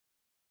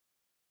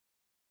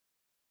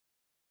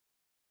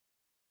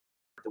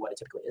different than what it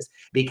typically is,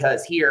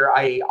 because here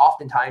I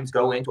oftentimes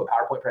go into a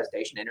PowerPoint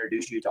presentation and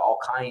introduce you to all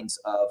kinds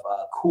of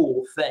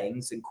cool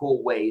things and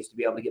cool ways to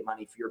be able to get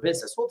money for your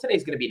business. Well,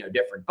 today's going to be no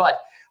different,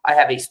 but I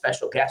have a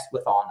special guest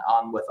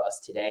on with us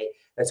today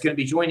that's going to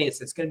be joining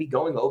us. It's going to be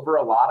going over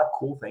a lot of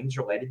cool things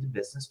related to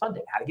business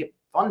funding, how to get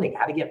funding,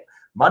 how to get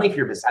money for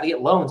your business, how to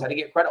get loans, how to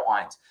get credit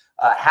lines,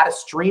 how to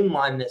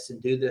streamline this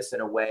and do this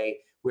in a way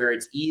where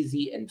it's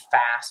easy and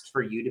fast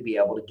for you to be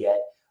able to get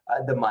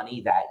the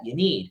money that you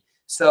need.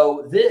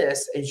 So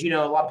this, as you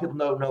know, a lot of people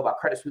know about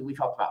Credit Suite. We've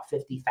helped about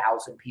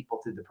 50,000 people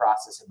through the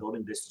process of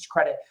building business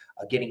credit,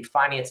 getting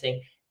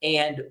financing.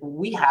 And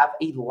we have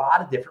a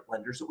lot of different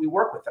lenders that we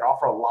work with that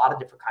offer a lot of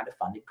different kind of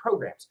funding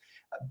programs.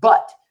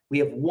 But we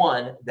have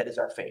one that is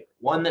our favorite,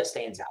 one that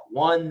stands out,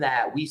 one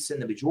that we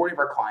send the majority of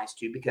our clients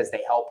to because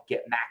they help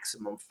get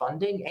maximum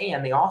funding,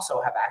 and they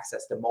also have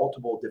access to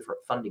multiple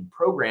different funding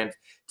programs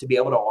to be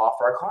able to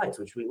offer our clients,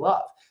 which we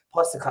love.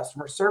 Plus, the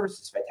customer service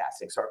is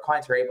fantastic. So our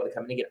clients are able to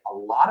come in and get a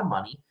lot of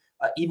money,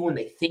 even when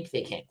they think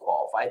they can't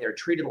qualify. They're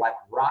treated like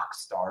rock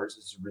stars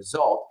as a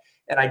result.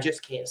 And I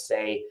just can't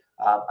say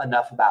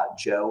enough about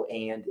Joe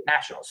and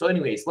National. So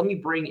anyways, let me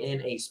bring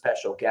in a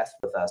special guest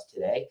with us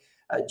today.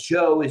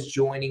 Joe is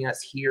joining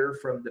us here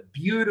from the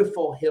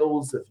beautiful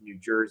hills of New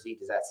Jersey.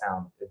 Does that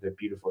sound the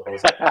beautiful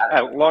hills?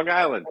 Long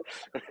Island.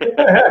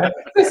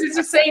 This is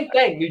the same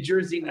thing. New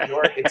Jersey, New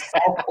York. It's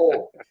all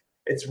cold.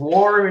 It's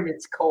warm and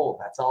it's cold.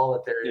 That's all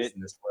that there is in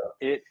this world.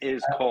 It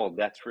is cold,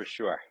 that's for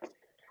sure.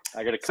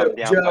 I got to come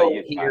down Joe by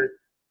you. Here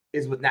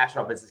is with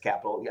National Business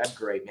Capital. I'm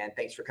great, man.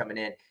 Thanks for coming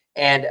in.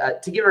 And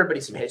to give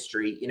everybody some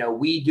history, you know,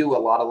 we do a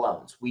lot of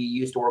loans. We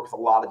used to work with a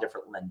lot of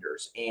different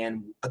lenders.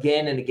 And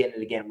again and again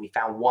and again, we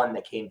found one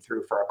that came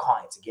through for our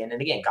clients again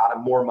and again, got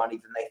them more money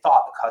than they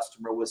thought. The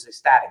customer was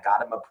ecstatic, got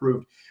them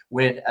approved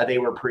when they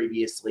were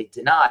previously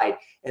denied.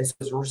 And so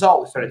as a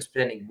result, we started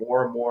spending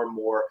more and more and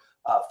more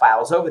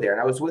files over there.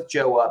 And I was with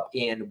Joe up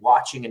in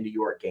watching a New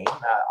York game,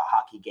 a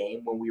hockey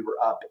game, when we were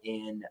up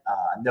in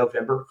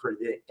November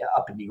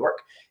up in New York.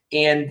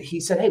 And he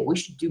said, hey, we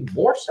should do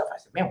more stuff. I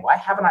said, man, why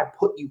haven't I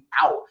put you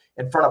out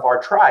in front of our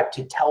tribe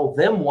to tell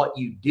them what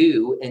you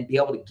do and be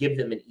able to give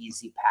them an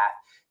easy path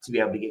to be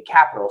able to get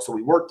capital? So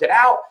we worked it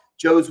out.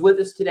 Joe's with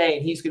us today,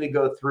 and he's going to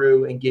go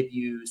through and give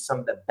you some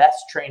of the best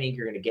training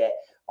you're going to get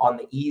on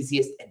the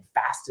easiest and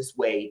fastest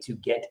way to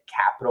get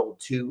capital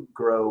to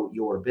grow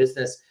your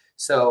business.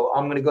 So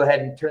I'm going to go ahead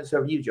and turn this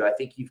over to you, Joe. I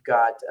think you've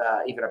got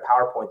even a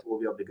PowerPoint that we'll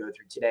be able to go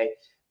through today,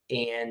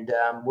 and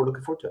we're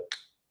looking forward to it.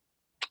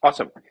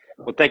 Awesome.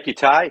 Well, thank you,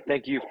 Ty.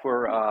 Thank you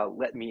for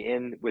letting me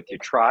in with your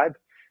tribe.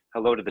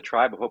 Hello to the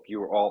tribe. I hope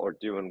you all are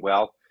doing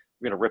well.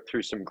 We're going to rip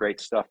through some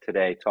great stuff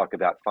today, talk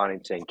about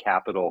financing,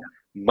 capital,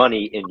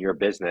 money in your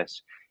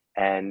business.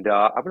 And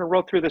I'm going to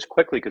roll through this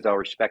quickly because I'll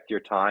respect your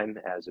time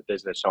as a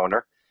business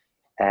owner.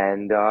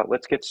 And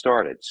let's get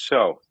started.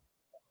 So,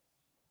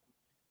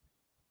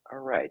 all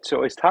right.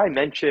 So as Ty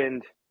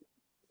mentioned,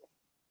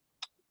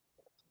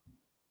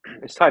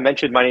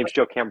 my name is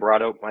Joe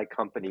Camberato. My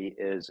company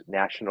is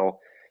National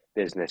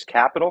Business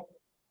Capital.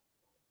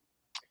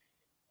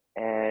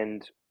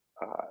 And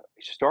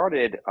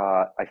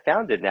I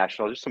founded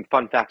National. Just some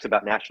fun facts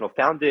about National.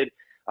 Founded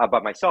by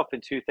myself in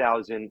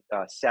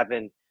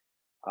 2007.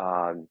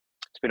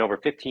 It's been over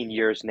 15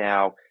 years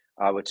now.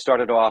 It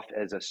started off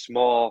as a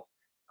small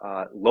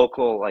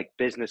local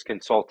business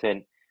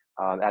consultant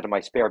out of my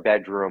spare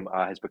bedroom,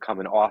 has become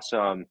an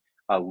awesome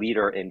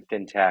leader in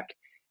fintech.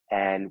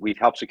 And we've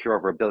helped secure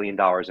over $1 billion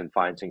in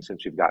financing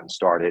since we've gotten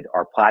started.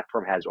 Our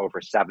platform has over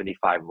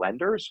 75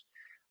 lenders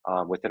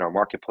within our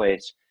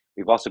marketplace.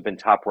 We've also been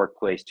top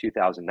workplace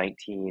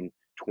 2019,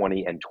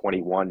 20, and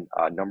 21,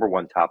 number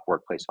one top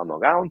workplace on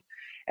Long Island.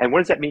 And what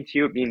does that mean to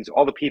you? It means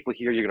all the people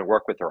here you're going to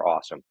work with are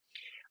awesome.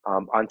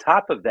 On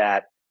top of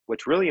that,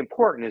 what's really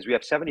important is we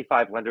have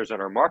 75 lenders on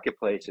our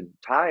marketplace, and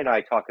Ty and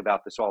I talk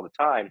about this all the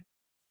time.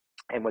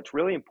 And what's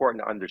really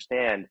important to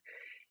understand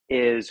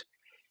is,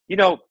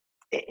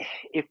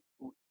 if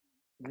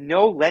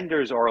no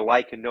lenders are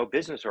alike and no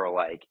business are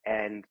alike,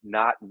 and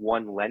not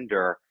one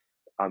lender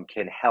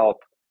can help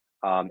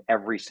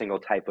every single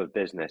type of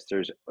business.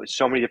 There's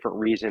so many different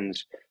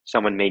reasons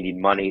someone may need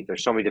money.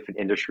 There's so many different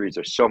industries.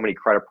 There's so many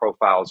credit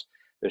profiles.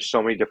 There's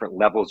so many different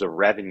levels of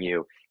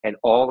revenue, and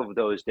all of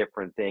those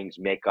different things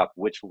make up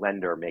which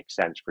lender makes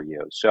sense for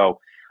you. So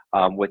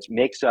what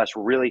makes us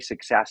really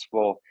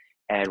successful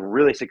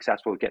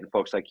with getting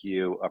folks like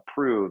you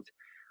approved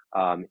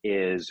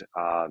is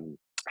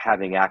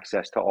having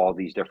access to all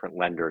these different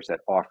lenders that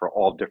offer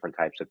all different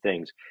types of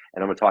things.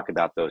 And I'm going to talk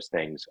about those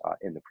things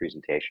in the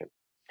presentation.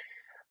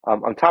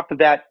 On top of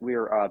that,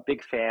 we're a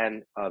big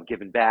fan of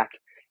giving back,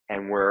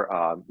 and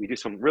we do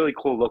some really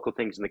cool local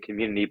things in the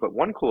community. But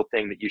one cool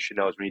thing that you should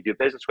know is when you do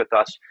business with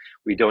us,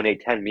 we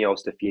donate 10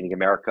 meals to Feeding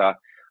America.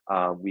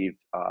 We've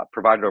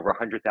provided over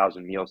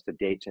 100,000 meals to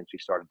date since we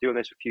started doing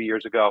this a few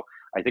years ago.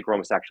 I think we're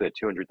almost actually at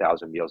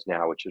 200,000 meals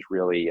now, which is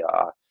really,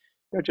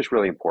 just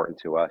really important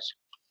to us.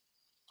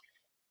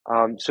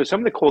 So some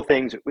of the cool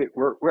things,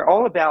 we're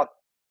all about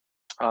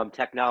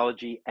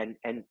technology, and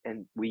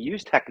we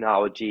use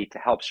technology to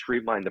help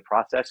streamline the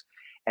process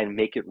and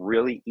make it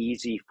really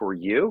easy for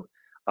you,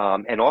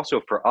 and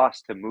also for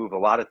us to move a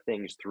lot of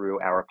things through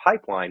our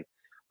pipeline.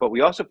 But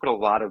we also put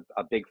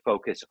a big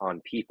focus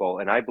on people,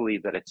 and I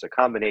believe that it's a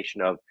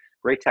combination of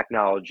great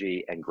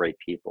technology and great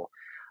people.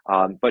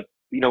 But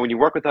when you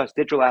work with us,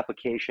 digital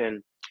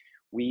application,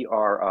 we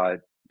are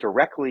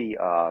directly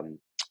uh,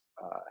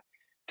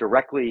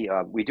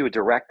 we do a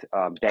direct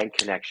bank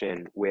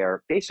connection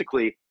where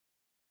basically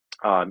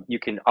you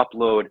can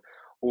upload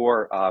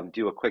or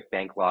do a quick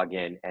bank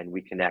login, and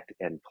we connect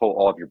and pull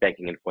all of your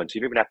banking info. So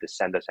you don't even have to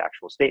send us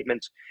actual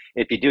statements.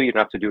 If you do, you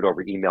don't have to do it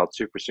over email. It's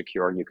super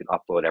secure, and you can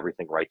upload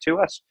everything right to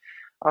us,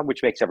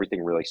 which makes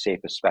everything really safe,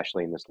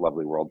 especially in this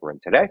lovely world we're in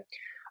today.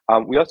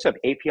 We also have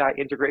API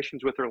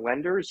integrations with our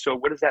lenders. So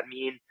what does that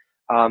mean?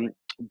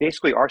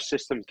 Basically, our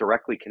system's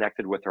directly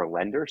connected with our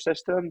lender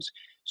systems.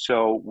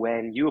 So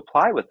when you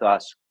apply with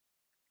us,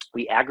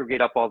 we aggregate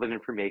up all that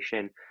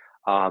information.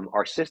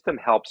 Our system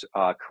helps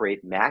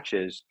create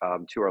matches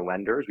to our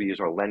lenders. We use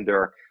our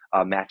lender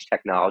match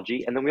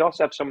technology. And then we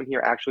also have someone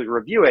here actually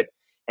review it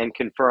and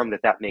confirm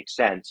that that makes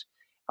sense.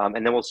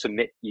 And then we'll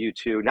submit you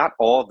to not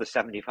all of the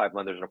 75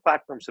 lenders on our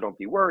platform, so don't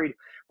be worried,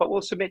 but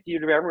we'll submit you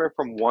to everywhere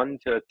from 1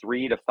 to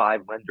 3 to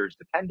 5 lenders,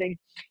 depending.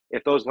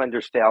 If those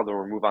lenders fail, then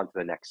we'll move on to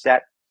the next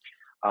set,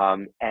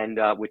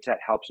 which that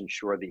helps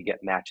ensure that you get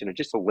matched, and it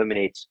just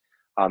eliminates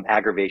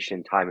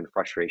aggravation, time, and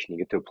frustration. You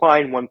get to apply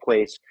in one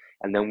place,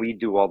 and then we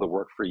do all the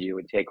work for you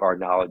and take our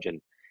knowledge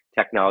and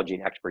technology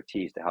and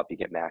expertise to help you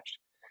get matched.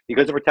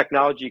 Because of our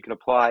technology, you can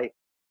apply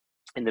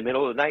in the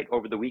middle of the night,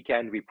 over the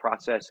weekend. We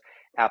process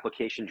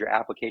applications. Your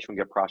application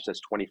will get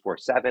processed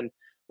 24/7,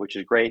 which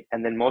is great.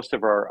 And then most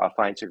of our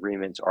finance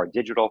agreements are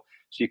digital,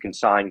 so you can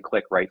sign,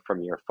 click right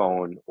from your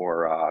phone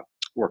or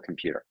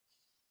computer.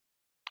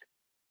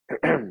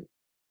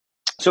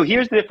 So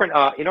here's the different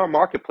in our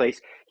marketplace.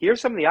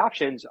 Here's some of the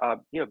options.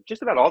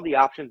 Just about all the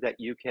options that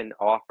you can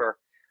offer,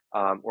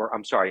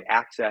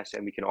 access,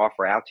 and we can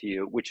offer out to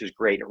you, which is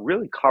great. It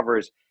really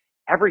covers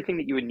everything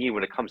that you would need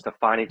when it comes to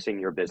financing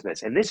your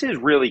business, and this is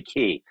really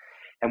key.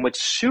 And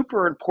what's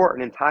super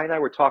important, and Ty and I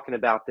were talking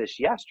about this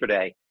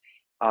yesterday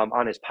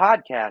on his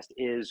podcast,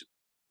 is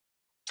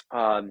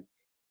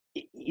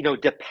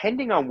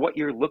depending on what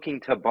you're looking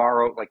to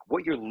borrow, like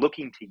what you're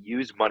looking to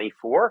use money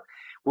for,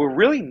 will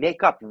really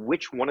make up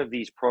which one of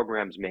these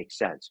programs makes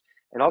sense.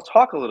 And I'll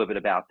talk a little bit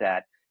about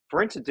that.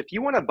 For instance, if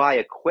you want to buy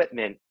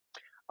equipment,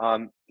 let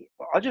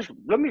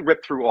me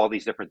rip through all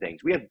these different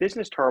things. We have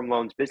business term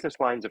loans, business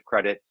lines of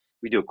credit.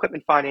 We do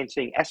equipment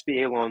financing,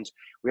 SBA loans.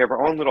 We have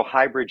our own little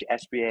hybrid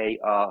SBA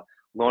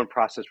loan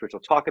process, which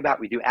we'll talk about.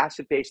 We do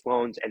asset-based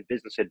loans and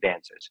business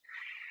advances.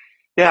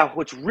 Now,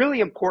 what's really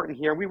important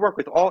here, we work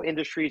with all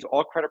industries,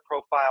 all credit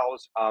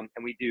profiles,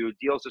 and we do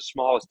deals as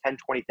small as 10,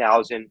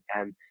 20,000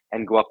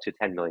 and go up to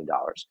 $10 million.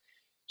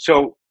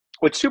 So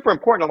what's super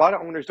important, a lot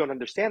of owners don't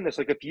understand this.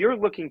 Like if you're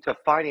looking to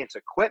finance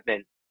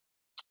equipment,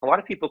 a lot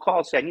of people call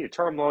and say, I need a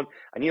term loan,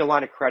 I need a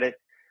line of credit,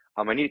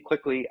 I need it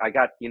quickly, I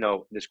got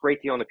this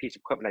great deal on a piece of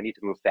equipment, I need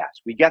to move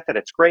fast. We get that,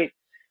 it's great.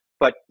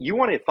 But you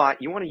want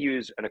to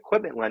use an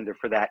equipment lender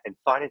for that and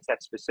finance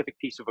that specific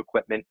piece of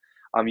equipment.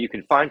 You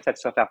can finance that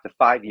stuff after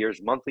 5 years,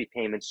 monthly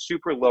payments,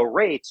 super low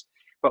rates.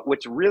 But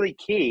what's really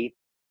key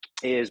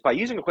is by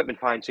using equipment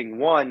financing,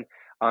 one,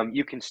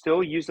 you can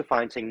still use the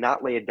financing,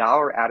 not lay a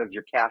dollar out of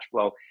your cash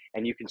flow,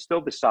 and you can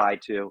still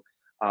decide to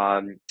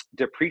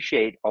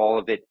depreciate all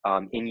of it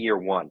in year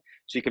one.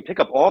 So you can pick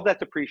up all of that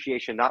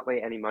depreciation, not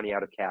lay any money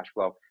out of cash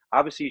flow.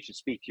 Obviously, you should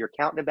speak to your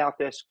accountant about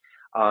this,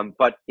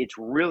 but it's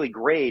really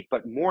great.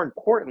 But more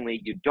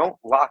importantly, you don't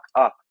lock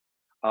up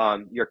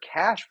your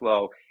cash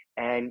flow,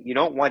 and you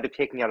don't wind up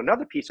taking out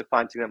another piece of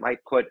financing that might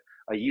put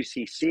a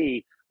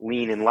UCC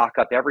lien and lock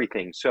up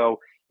everything. So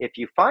if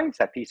you finance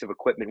that piece of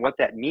equipment, what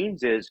that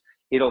means is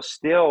it'll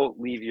still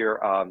leave your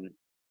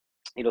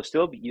you'll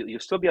still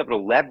be able to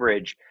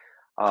leverage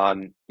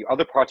the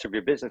other parts of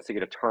your business to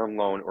get a term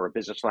loan or a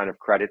business line of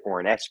credit or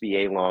an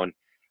SBA loan,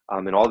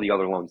 and all the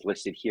other loans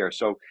listed here.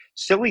 So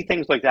silly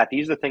things like that.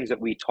 These are the things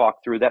that we talk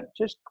through that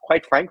just,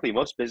 quite frankly,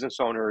 most business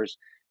owners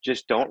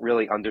just don't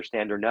really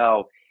understand or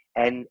know.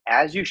 And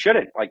as you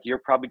shouldn't. Like,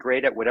 you're probably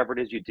great at whatever it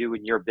is you do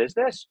in your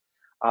business.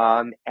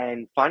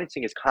 And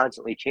financing is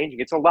constantly changing.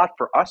 It's a lot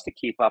for us to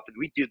keep up, and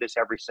we do this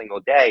every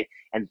single day,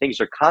 and things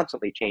are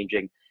constantly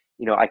changing.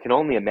 I can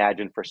only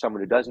imagine for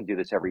someone who doesn't do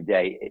this every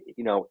day,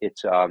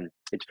 it's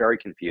very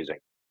confusing.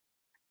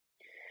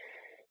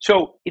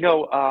 So,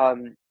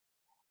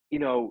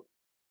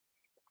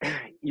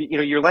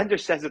 your lender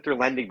says that they're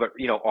lending, but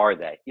are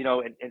they?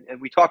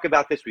 And we talk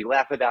about this, we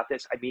laugh about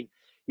this. I mean,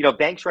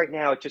 banks right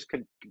now, it's just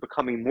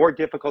becoming more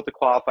difficult to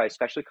qualify,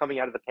 especially coming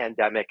out of the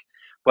pandemic.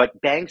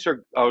 But banks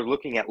are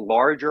looking at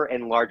larger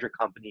and larger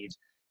companies.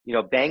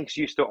 Banks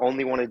used to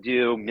only want to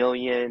do $1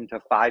 million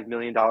to $5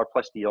 million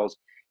plus deals.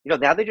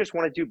 Now they just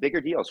want to do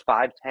bigger deals,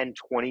 $5, $10,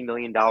 $20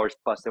 million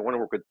plus. They want to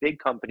work with big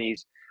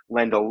companies,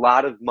 lend a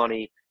lot of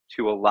money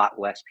to a lot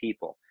less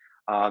people.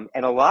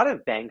 And a lot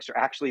of banks are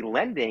actually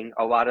lending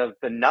a lot of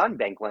the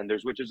non-bank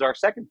lenders, which is our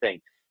second thing.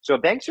 So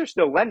banks are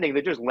still lending.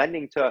 They're just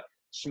lending to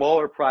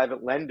smaller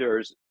private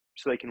lenders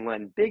so they can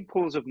lend big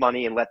pools of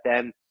money and let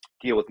them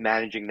deal with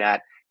managing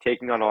that,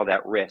 taking on all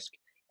that risk,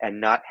 and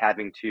not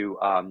having to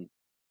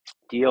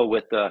deal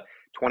with the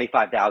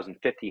 25,000,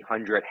 50,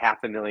 100,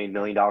 $500,000, $1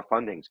 million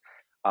fundings.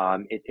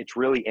 It's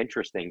really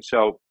interesting.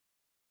 So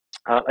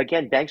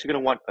again, banks are going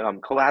to want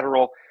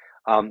collateral.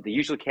 They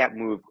usually can't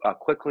move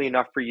quickly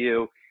enough for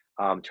you,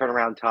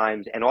 turnaround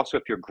times. And also,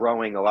 if you're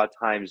growing, a lot of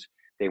times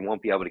they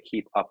won't be able to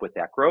keep up with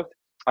that growth.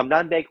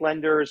 Non-bank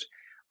lenders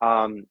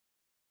are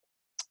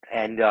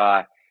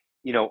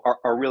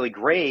really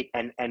great.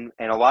 And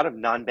a lot of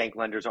non-bank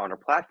lenders are on our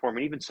platform,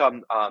 and even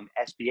some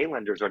SBA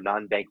lenders are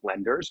non-bank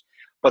lenders.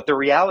 But the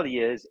reality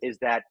is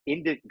that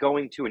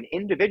going to an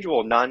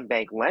individual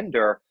non-bank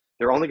lender,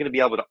 they're only going to be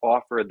able to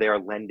offer their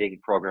lending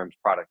programs,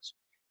 products,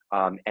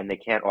 and they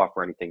can't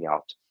offer anything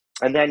else.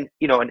 And then,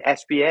 an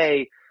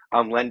SBA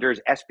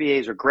lenders,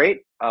 SBAs are great,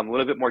 a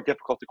little bit more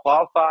difficult to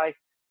qualify.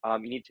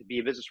 You need to be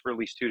in business for at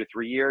least 2 to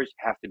 3 years,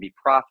 have to be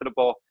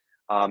profitable,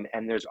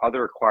 and there's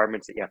other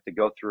requirements that you have to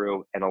go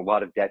through, and a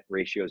lot of debt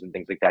ratios and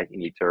things like that you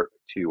need to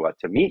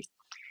meet.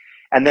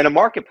 And then a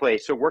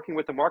marketplace. So working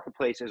with the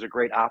marketplace is a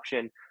great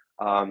option.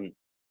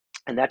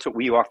 And that's what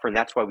we offer. And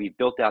that's why we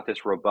built out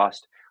this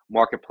robust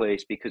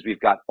marketplace, because we've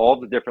got all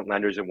the different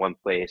lenders in one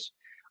place.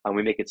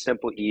 We make it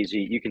simple,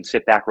 easy. You can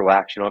sit back,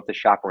 relax. You don't have to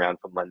shop around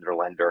from lender to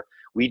lender.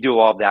 We do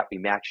all of that. We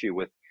match you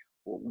with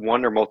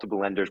one or multiple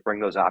lenders, bring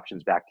those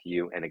options back to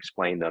you and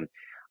explain them.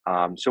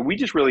 So we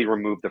just really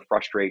remove the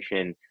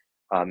frustration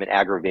and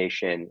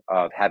aggravation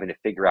of having to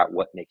figure out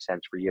what makes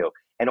sense for you.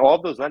 And all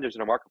of those lenders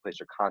in our marketplace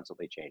are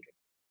constantly changing.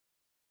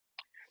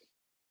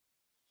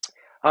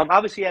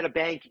 Obviously, at a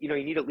bank, you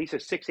need at least a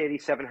 680,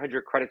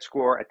 700 credit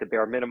score at the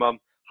bare minimum,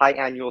 high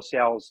annual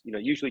sales,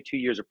 usually 2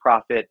 years of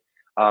profit,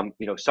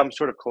 some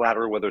sort of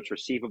collateral, whether it's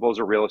receivables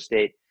or real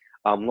estate,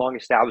 long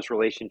established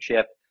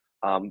relationship.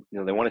 They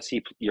want to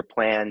see your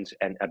plans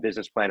and a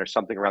business plan or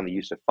something around the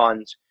use of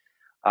funds,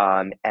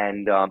 and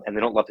they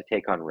don't love to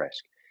take on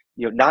risk.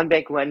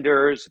 Non-bank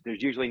lenders,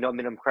 there's usually no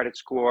minimum credit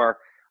score.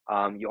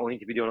 You only need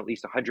to be doing at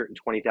least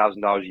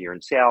 $120,000 a year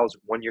in sales,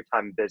 1 year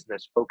time in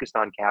business, focused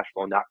on cash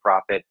flow, not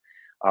profit.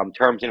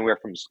 Terms anywhere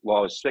from as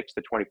low as 6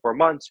 to 24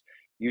 months.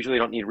 Usually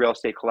don't need real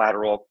estate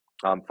collateral.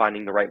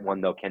 Finding the right one,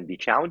 though, can be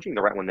challenging,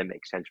 the right one that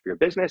makes sense for your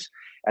business.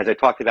 As I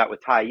talked about with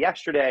Ty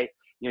yesterday,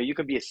 you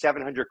can be a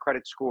 700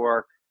 credit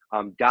score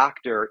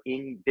doctor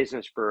in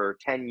business for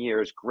 10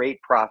 years, great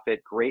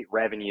profit, great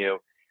revenue,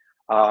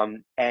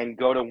 and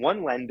go to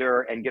one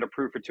lender and get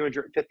approved for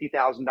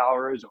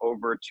 $250,000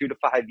 over 2 to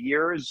 5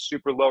 years,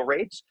 super low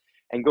rates,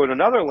 and go to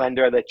another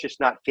lender that's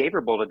just not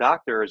favorable to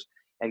doctors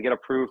and get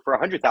approved for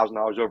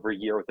 $100,000 over a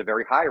year with a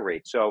very high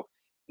rate. So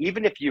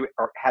even if you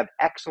have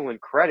excellent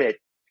credit,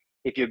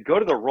 if you go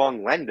to the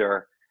wrong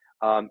lender,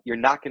 you're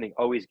not going to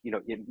always,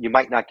 you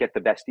might not get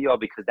the best deal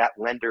because that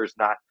lender is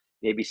not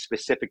maybe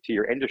specific to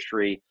your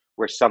industry,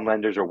 where some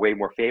lenders are way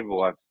more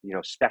favorable of,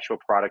 special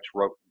products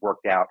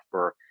worked out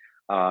for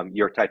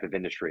your type of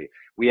industry.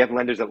 We have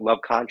lenders that love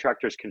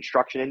contractors,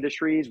 construction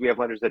industries. We have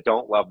lenders that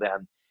don't love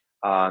them.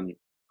 And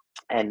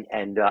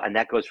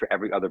that goes for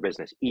every other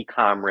business,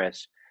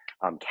 e-commerce,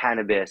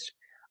 cannabis,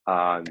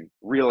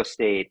 real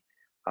estate,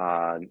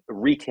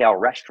 retail,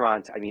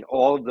 restaurants. I mean,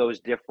 all of those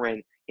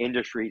different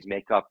industries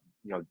make up,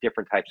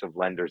 different types of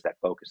lenders that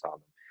focus on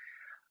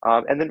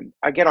them. And then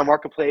again, our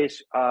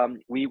marketplace,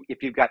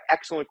 if you've got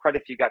excellent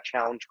credit, if you've got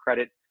challenge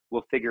credit,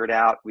 we'll figure it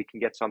out. We can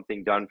get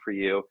something done for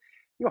you.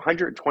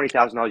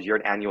 $120,000 a year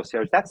in annual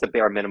sales. That's the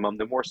bare minimum.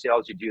 The more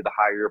sales you do, the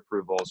higher your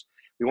approvals.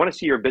 We want to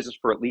see your business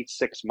for at least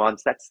 6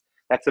 months. That's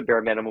the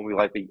bare minimum. We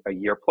like a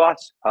year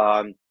plus.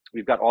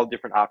 We've got all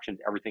different options,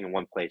 everything in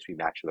one place. We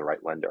match the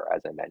right lender,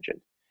 as I mentioned.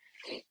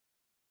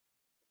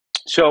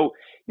 So,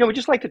 we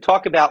just like to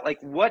talk about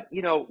what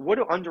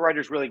do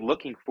underwriters really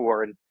looking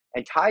for?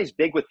 And Ty's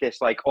big with this,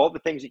 all the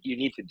things that you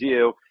need to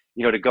do,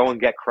 to go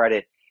and get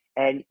credit.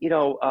 And,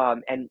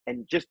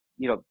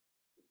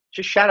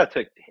 just shout out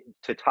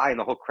to Ty and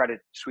the whole Credit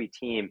Suite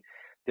team.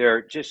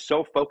 They're just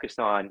so focused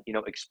on,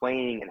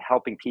 explaining and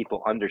helping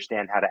people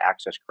understand how to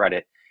access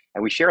credit.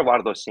 And we share a lot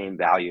of those same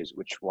values,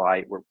 which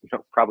why we're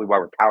probably why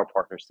we're power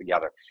partners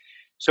together.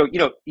 So,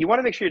 you want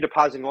to make sure you're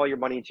depositing all your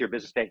money into your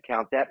business bank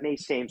account. That may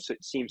seem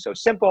so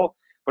simple,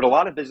 but a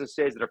lot of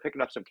businesses that are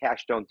picking up some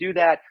cash don't do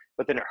that.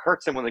 But then it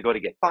hurts them when they go to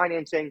get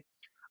financing.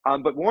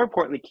 But more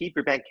importantly, keep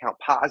your bank account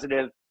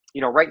positive.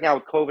 Right now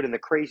with COVID and the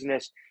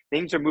craziness,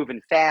 things are moving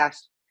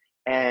fast,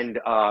 and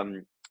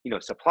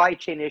supply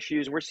chain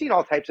issues. We're seeing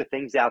all types of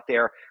things out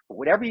there. But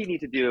whatever you need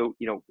to do,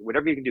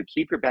 whatever you can do,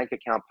 keep your bank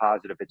account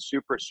positive. It's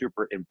super,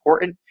 super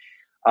important.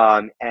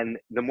 And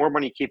the more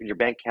money you keep in your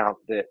bank account,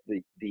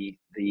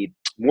 the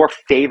more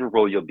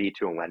favorable you'll be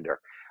to a lender.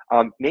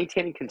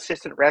 Maintaining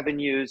consistent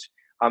revenues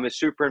is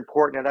super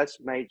important. Now, that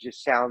might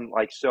just sound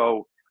like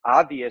so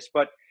obvious,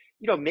 but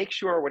make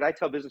sure, what I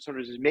tell business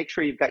owners is make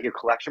sure you've got your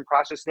collection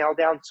process nailed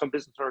down. Some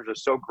business owners are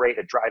so great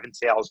at driving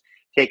sales,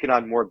 taking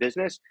on more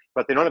business,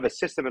 but they don't have a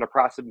system and a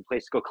process in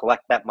place to go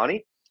collect that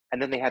money.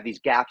 And then they have these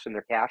gaps in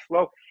their cash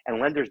flow, and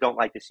lenders don't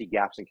like to see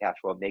gaps in cash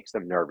flow. It makes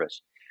them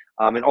nervous,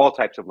 and all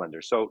types of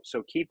lenders. So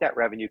keep that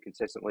revenue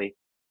consistently.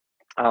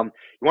 You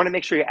want to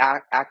make sure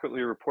you're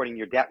accurately reporting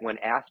your debt when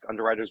asked.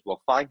 Underwriters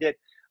will find it.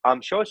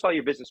 Show us all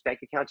your business bank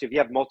accounts. If you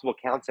have multiple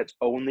accounts, that's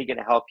only going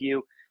to help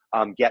you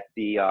get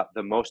the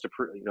most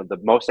the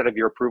most out of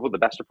your approval, the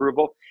best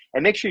approval,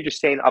 and make sure you're just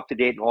staying up to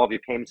date in all of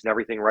your payments and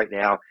everything right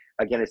now.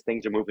 Again, as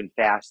things are moving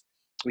fast,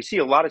 we see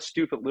a lot of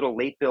stupid little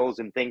late bills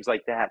and things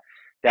like that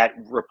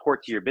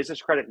report to your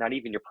business credit, not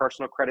even your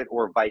personal credit,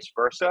 or vice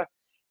versa.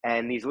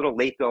 And these little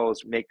late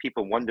bills make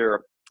people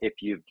wonder if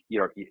you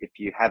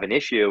have an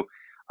issue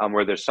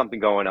where there's something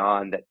going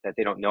on that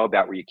they don't know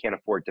about, where you can't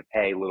afford to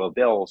pay little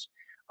bills.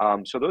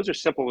 So those are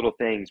simple little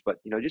things, but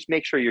just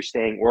make sure you're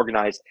staying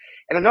organized.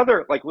 And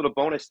another little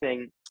bonus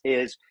thing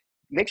is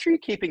make sure you're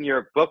keeping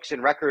your books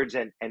and records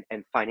and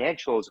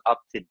financials up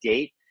to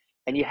date,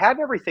 and you have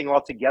everything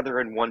all together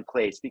in one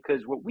place.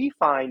 Because what we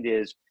find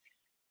is,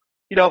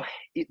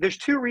 there's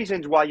two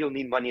reasons why you'll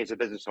need money as a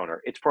business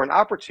owner. It's for an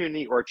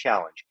opportunity or a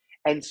challenge.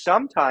 And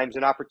sometimes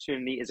an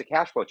opportunity is a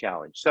cash flow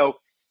challenge. So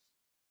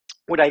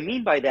what I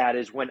mean by that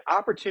is when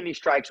opportunity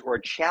strikes or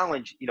a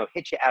challenge,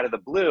 hits you out of the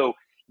blue,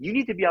 you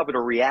need to be able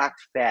to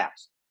react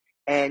fast.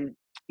 And,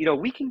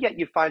 we can get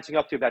you financing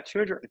up to about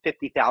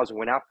 $250,000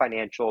 without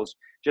financials,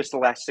 just the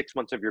last 6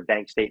 months of your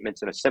bank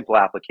statements, and a simple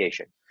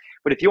application.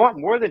 But if you want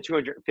more than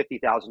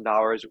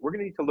 $250,000, we're going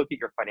to need to look at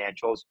your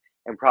financials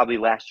and probably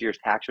last year's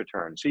tax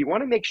return. So you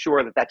want to make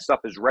sure that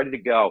stuff is ready to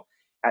go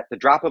at the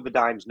drop of a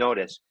dime's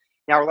notice.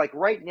 Now,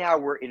 right now,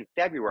 we're in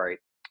February.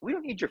 We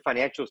don't need your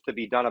financials to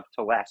be done up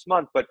to last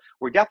month, but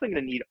we're definitely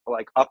going to need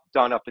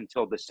done up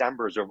until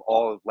December's of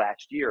all of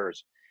last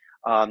year's.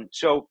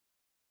 So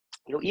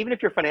even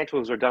if your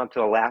financials are done up to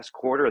the last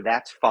quarter,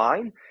 that's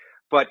fine.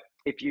 But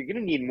if you're going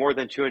to need more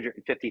than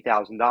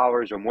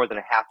 $250,000 or more than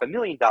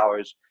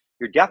 $500,000,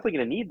 you're definitely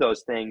going to need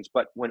those things.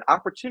 But when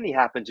opportunity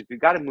happens, if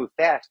you've got to move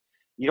fast,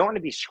 you don't want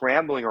to be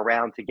scrambling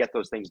around to get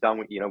those things done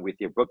with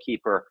your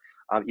bookkeeper.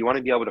 You want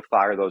to be able to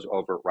fire those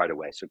over right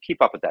away. So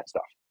keep up with that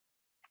stuff.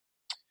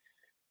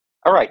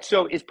 All right.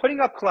 So is putting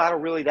up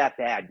collateral really that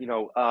bad?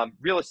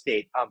 Real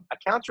estate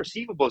accounts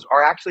receivables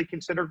are actually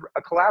considered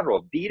a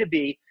collateral.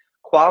 B2B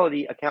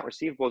quality account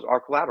receivables are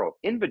collateral.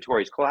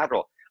 Inventory is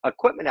collateral.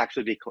 Equipment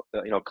actually be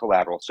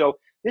collateral. So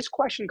this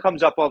question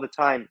comes up all the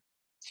time.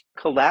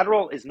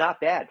 Collateral is not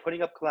bad.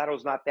 Putting up collateral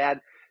is not bad.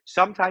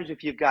 Sometimes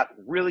if you've got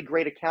really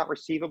great account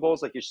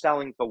receivables, like you're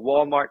selling to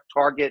Walmart,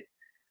 Target,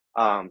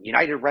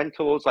 United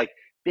Rentals, like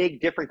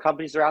big different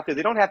companies that are out there,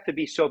 they don't have to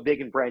be so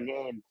big and brand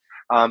name.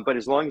 But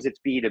as long as it's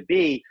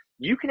B2B,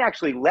 you can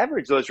actually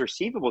leverage those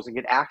receivables and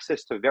get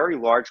access to very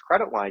large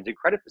credit lines and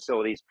credit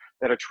facilities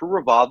that are true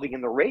revolving,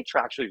 and the rates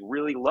are actually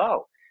really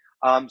low.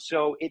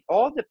 So it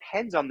all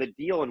depends on the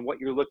deal and what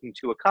you're looking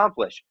to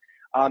accomplish.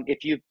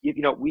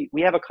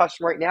 We have a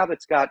customer right now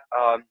that's got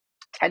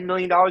 $10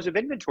 million of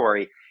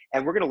inventory,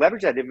 and we're going to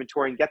leverage that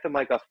inventory and get them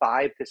like a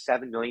 $5 to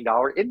 $7 million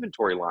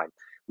inventory line.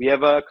 We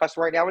have a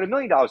customer right now with $1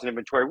 million in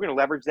inventory. We're going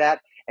to leverage that,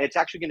 and it's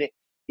actually going to,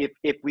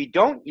 if we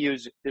don't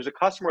use, there's a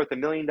customer with $1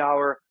 million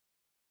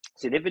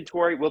in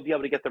inventory, we'll be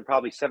able to get them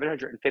probably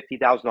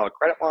 $750,000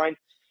 credit line.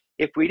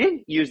 If we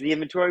didn't use the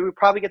inventory, we'd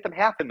probably get them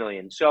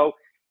 $500,000. So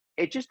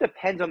it just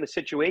depends on the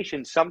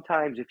situation.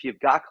 Sometimes if you've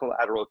got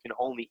collateral, it can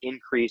only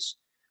increase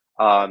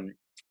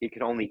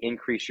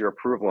your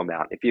approval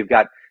amount. If you've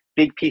got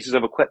big pieces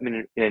of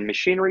equipment and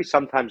machinery,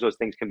 sometimes those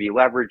things can be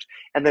leveraged.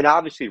 And then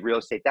obviously real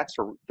estate, that's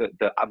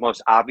the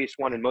most obvious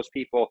one. And most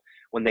people,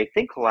 when they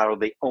think collateral,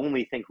 they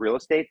only think real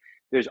estate.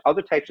 There's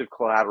other types of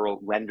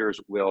collateral lenders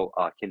will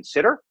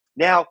consider.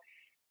 Now,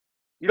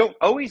 you don't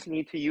always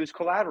need to use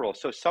collateral.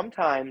 So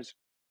sometimes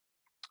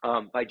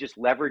by just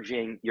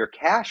leveraging your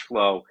cash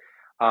flow,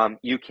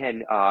 you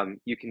can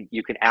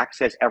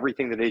access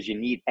everything that is you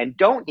need and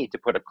don't need to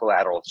put up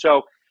collateral.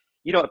 So,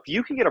 if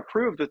you can get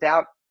approved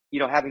without,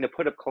 having to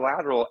put up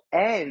collateral,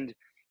 and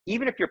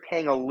even if you're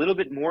paying a little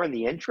bit more in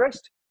the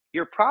interest,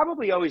 you're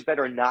probably always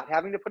better not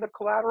having to put up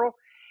collateral.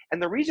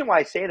 And the reason why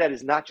I say that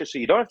is not just so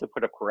you don't have to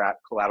put up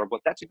collateral,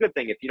 but that's a good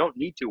thing. If you don't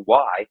need to,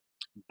 why?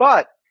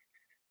 But,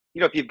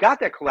 if you've got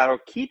that collateral,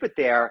 keep it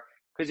there,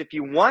 because if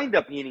you wind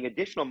up needing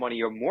additional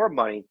money or more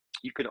money,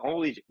 you can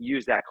always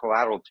use that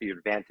collateral to your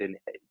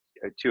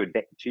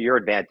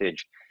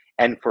advantage,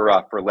 and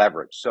for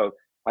leverage. So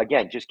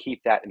again, just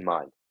keep that in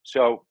mind.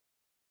 So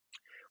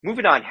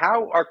moving on,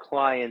 how are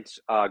clients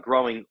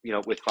growing,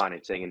 with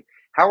financing, and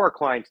how are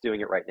clients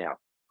doing it right now?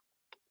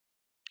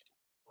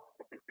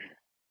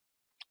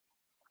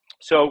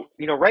 So,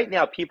 right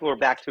now people are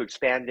back to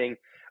expanding.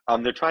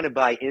 They're trying to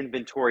buy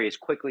inventory as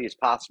quickly as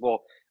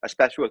possible,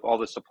 especially with all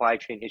the supply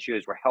chain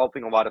issues. We're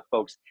helping a lot of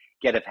folks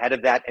get ahead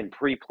of that and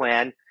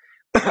pre-plan.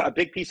 A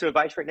big piece of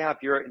advice right now, if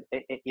you're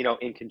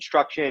in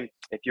construction,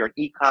 if you're in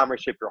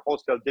e-commerce, if you're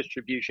wholesale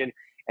distribution,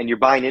 and you're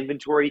buying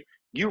inventory,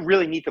 you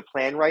really need to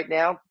plan right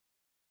now.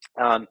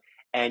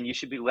 and you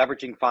should be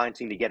leveraging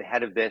financing to get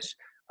ahead of this,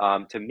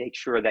 to make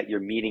sure that you're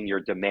meeting your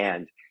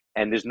demand.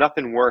 And there's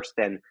nothing worse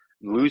than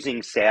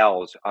losing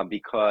sales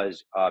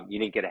because you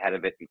didn't get ahead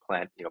of it and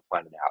plan it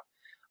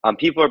out.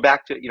 People are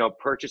back to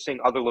purchasing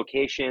other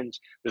locations.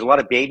 There's a lot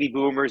of baby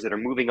boomers that are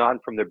moving on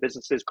from their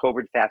businesses.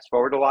 COVID fast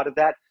forward a lot of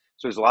that.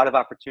 So there's a lot of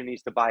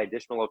opportunities to buy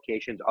additional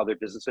locations, other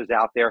businesses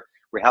out there.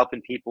 We're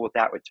helping people with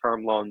that with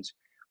term loans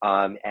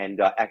and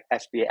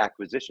SBA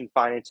acquisition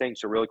financing.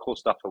 So really cool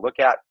stuff to look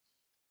at.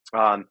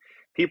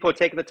 People are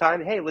taking the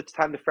time. Hey, it's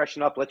time to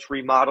freshen up. Let's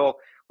remodel.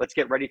 Let's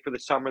get ready for the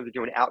summer. They're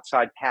doing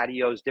outside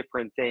patios,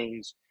 different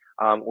things,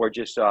 or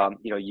just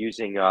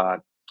using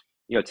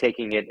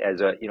taking it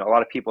as a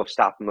lot of people have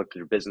stopped and looked at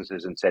their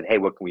businesses and said, hey,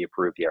 what can we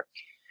improve here?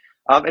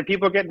 And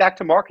people are getting back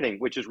to marketing,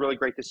 which is really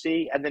great to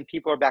see. And then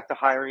people are back to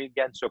hiring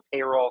again, so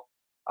payroll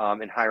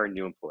and hiring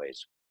new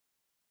employees.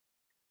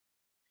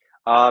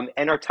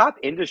 And our top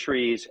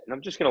industries, and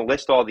I'm just going to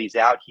list all these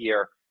out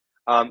here.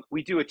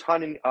 We do a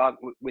ton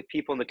with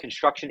people in the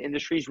construction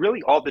industries,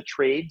 really all the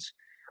trades.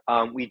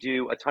 We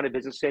do a ton of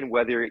business in,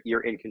 whether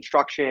you're in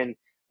construction,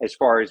 as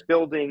far as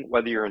building,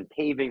 whether you're in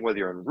paving, whether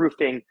you're in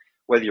roofing,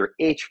 whether you're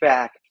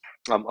HVAC,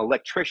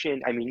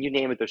 electrician. I mean, you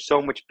name it. There's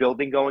so much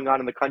building going on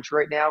in the country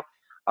right now.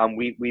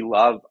 We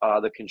love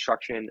the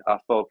construction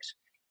folks,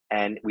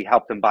 and we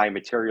help them buy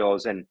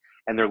materials, and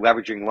they're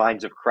leveraging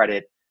lines of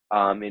credit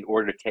in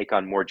order to take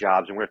on more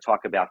jobs. And we're going to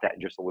talk about that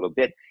in just a little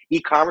bit.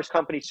 E-commerce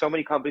companies, so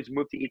many companies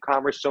moved to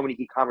e-commerce. So many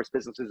e-commerce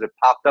businesses have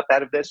popped up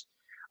out of this.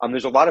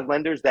 There's a lot of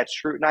lenders that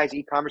scrutinize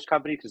e-commerce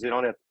companies because they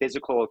don't have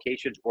physical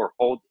locations or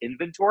hold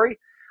inventory.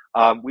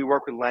 We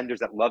work with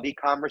lenders that love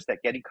e-commerce, that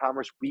get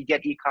e-commerce. We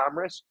get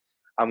e-commerce.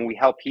 We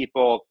help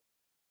people,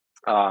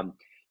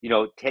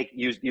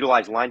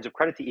 utilize lines of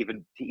credit to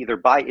either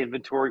buy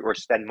inventory or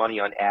spend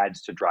money on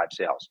ads to drive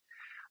sales.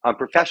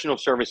 Professional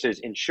services,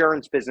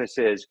 insurance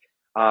businesses,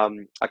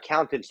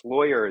 accountants,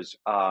 lawyers,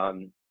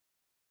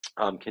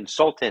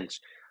 consultants.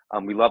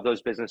 We love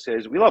those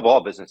businesses. We love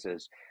all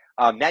businesses.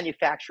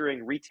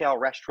 Manufacturing, retail,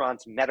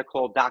 restaurants,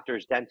 medical,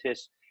 doctors,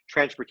 dentists,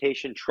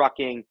 transportation,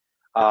 trucking,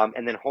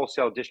 and then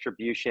wholesale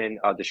distribution,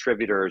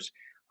 distributors.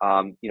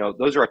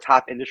 Those are our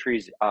top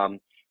industries.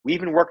 We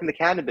even work in the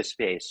cannabis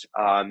space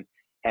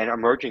and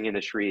emerging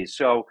industries.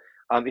 So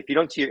if you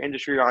don't see your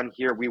industry on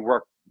here, we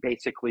work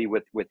basically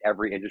with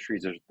every industry.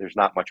 There's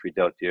not much we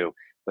don't do,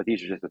 but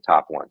these are just the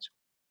top ones.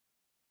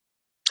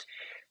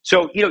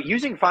 So,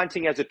 using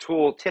financing as a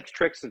tool, tips,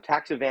 tricks, and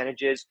tax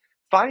advantages.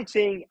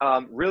 Financing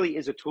really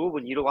is a tool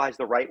when utilized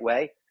the right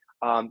way.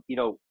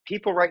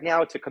 People right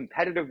now, it's a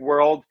competitive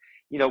world.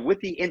 With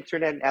the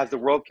internet, as the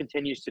world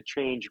continues to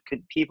change,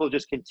 people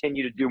just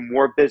continue to do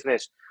more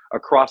business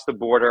across the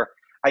border.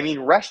 I mean,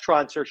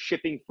 restaurants are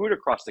shipping food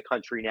across the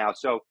country now.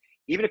 So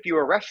even if you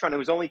were a restaurant, it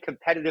was only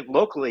competitive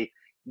locally.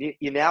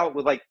 You now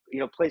with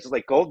places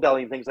like Gold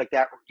Belly and things like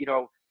that,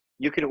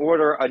 you can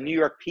order a New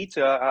York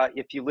pizza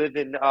if you live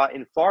in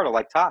Florida,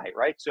 like Ty,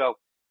 right? So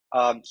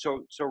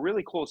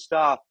really cool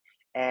stuff.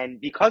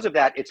 And because of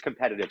that, it's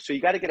competitive. So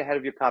you got to get ahead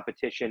of your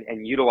competition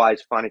and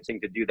utilize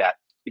financing to do that.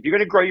 If you're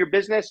going to grow your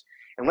business,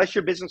 unless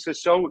your business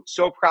is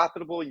so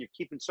profitable and you're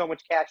keeping so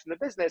much cash in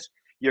the business,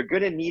 you're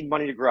going to need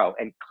money to grow.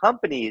 And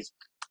companies,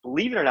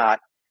 believe it or not,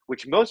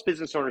 which most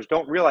business owners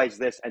don't realize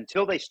this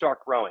until they start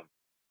growing.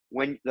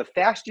 When the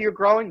faster you're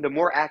growing, the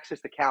more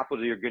access to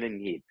capital you're going to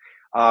need.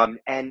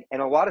 And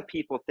a lot of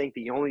people think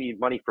that you only need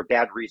money for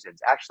bad reasons.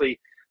 Actually,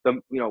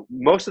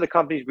 most of the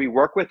companies we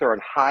work with are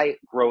in high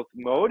growth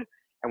mode.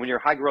 And when you're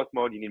in high growth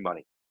mode, you need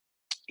money.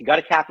 You got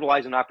to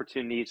capitalize on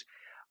opportunities.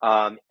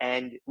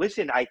 And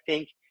listen, I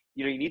think,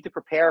 you need to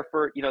prepare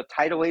for,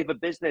 tidal wave of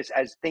business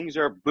as things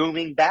are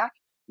booming back.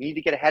 You need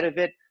to get ahead of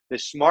it. The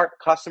smart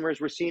customers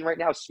we're seeing right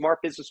now, smart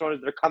business owners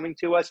that are coming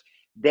to us,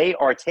 they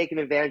are taking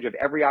advantage of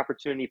every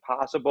opportunity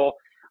possible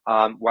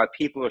while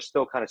people are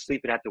still kind of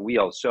sleeping at the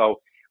wheel. So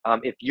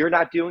if you're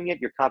not doing it,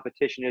 your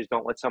competition is.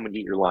 Don't let someone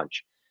eat your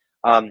lunch.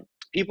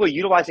 People are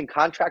utilizing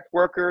contract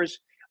workers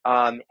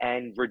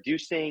and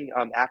reducing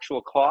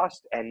actual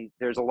cost. And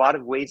there's a lot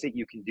of ways that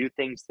you can do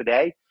things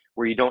today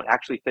where you don't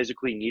actually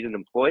physically need an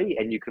employee,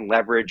 and you can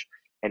leverage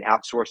and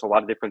outsource a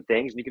lot of different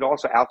things. And you can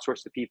also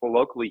outsource to people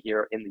locally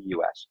here in the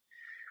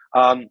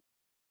US.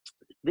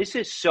 This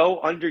is so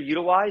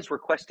underutilized,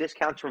 request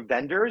discounts from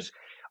vendors.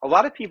 A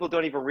lot of people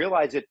don't even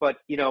realize it, but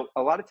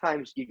a lot of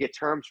times you get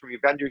terms from your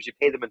vendors, you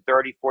pay them in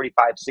 30,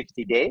 45,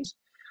 60 days.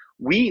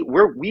 We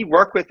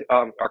work with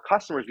our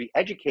customers, we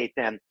educate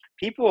them.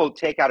 People will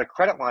take out a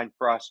credit line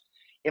for us.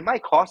 It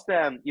might cost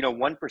them,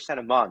 1%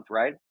 a month,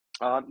 right?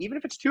 Even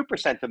if it's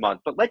 2% a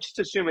month, but let's just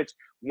assume it's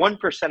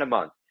 1% a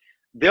month.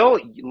 They'll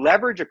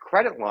leverage a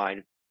credit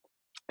line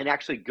and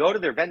actually go to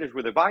their vendors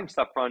where they're buying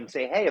stuff from and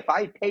say, hey, if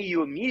I pay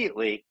you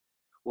immediately,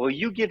 will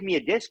you give me a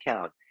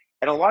discount?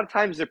 And a lot of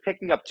times they're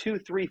picking up 2,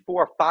 3,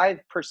 4,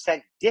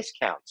 5%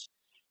 discounts.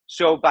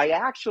 So by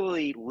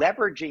actually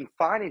leveraging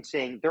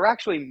financing, they're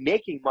actually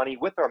making money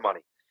with our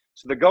money.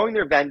 So they're going to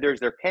their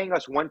vendors, they're paying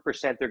us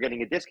 1%, they're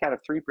getting a discount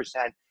of 3%,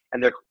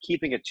 and they're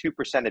keeping a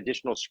 2%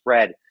 additional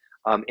spread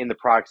in the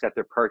products that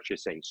they're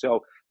purchasing.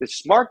 So the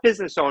smart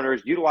business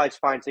owners utilize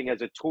financing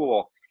as a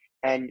tool,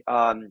 and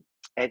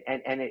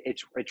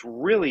it's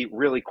really,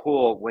 really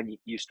cool when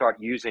you start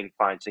using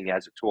financing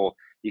as a tool.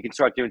 You can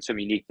start doing some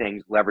unique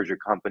things, leverage your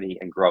company,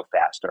 and grow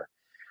faster.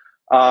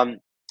 Um,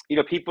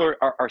 People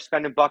are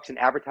spending bucks in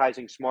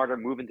advertising smarter,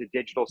 moving to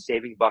digital,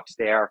 saving bucks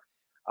there.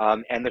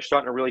 And they're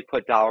starting to really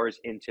put dollars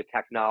into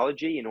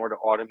technology in order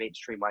to automate,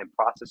 streamline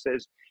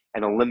processes,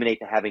 and eliminate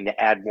the having to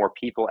add more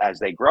people as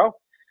they grow.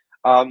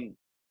 Um,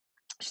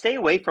 Stay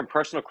away from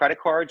personal credit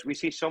cards. We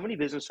see so many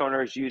business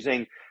owners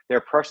using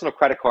their personal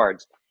credit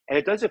cards, and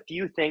it does a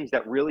few things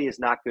that really is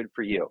not good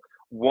for you.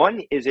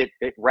 One is it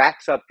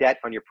racks up debt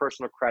on your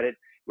personal credit,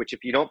 which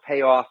if you don't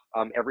pay off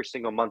every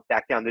single month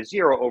back down to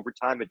zero over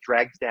time, it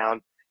drags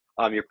down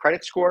your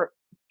credit score.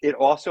 It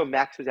also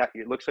maxes out.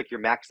 It looks like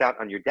you're maxed out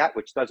on your debt,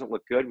 which doesn't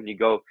look good when you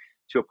go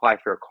to apply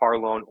for a car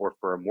loan or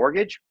for a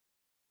mortgage.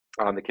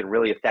 It can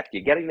really affect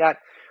you getting that.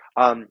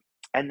 And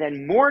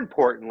then more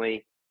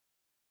importantly,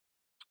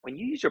 when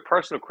you use your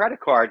personal credit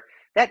card,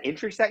 that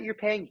interest that you're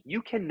paying,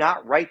 you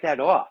cannot write that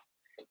off.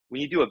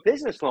 When you do a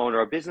business loan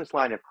or a business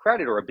line of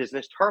credit or a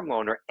business term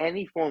loan or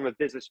any form of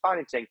business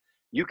financing,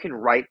 you can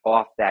write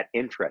off that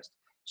interest.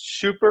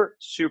 Super,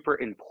 super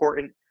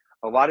important.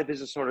 A lot of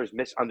business owners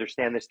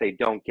misunderstand this. They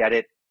don't get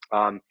it.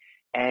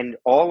 And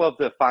all of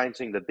the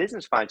financing, the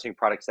business financing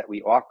products that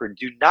we offer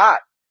do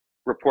not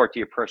report to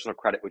your personal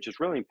credit, which is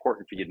really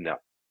important for you to know.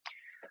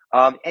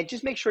 And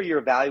just make sure you're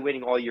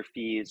evaluating all your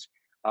fees.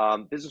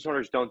 Business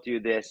owners don't do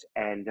this,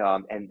 and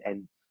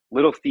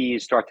little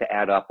fees start to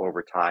add up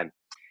over time.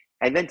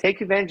 And then take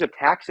advantage of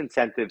tax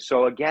incentives.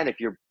 So again, if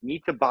you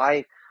need to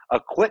buy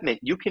equipment,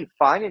 you can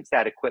finance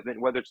that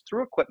equipment, whether it's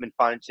through equipment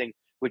financing,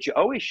 which you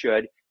always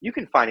should. You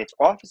can finance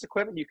office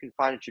equipment. You can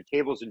finance your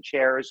tables and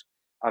chairs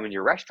in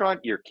your restaurant,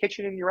 your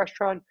kitchen in your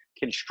restaurant,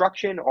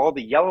 construction, all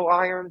the yellow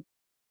iron,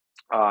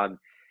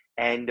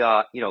 and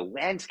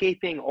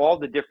landscaping, all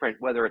the different,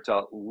 whether it's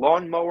a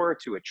lawnmower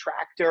to a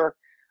tractor,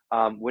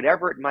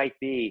 whatever it might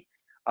be,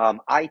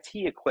 IT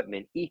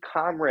equipment,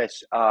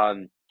 e-commerce,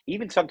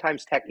 even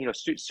sometimes tech,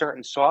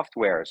 certain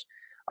softwares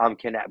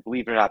can,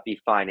 believe it or not, be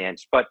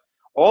financed. But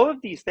all of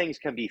these things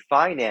can be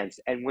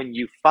financed. And when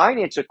you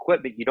finance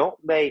equipment, you don't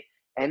lay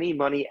any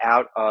money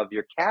out of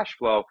your cash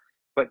flow,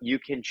 but you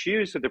can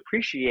choose to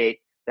depreciate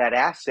that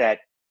asset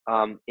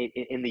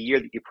in the year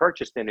that you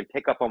purchased it and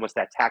pick up almost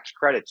that tax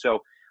credit. So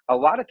a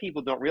lot of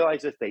people don't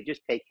realize this. They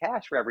just pay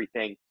cash for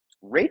everything.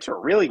 Rates are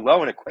really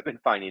low in equipment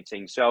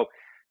financing. So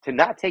to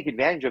not take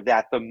advantage of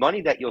that, the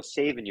money that you'll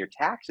save in your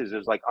taxes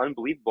is like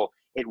unbelievable.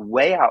 It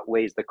way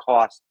outweighs the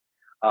cost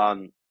of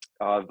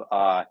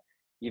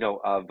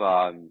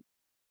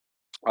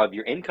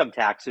your income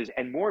taxes.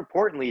 And more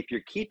importantly, if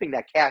you're keeping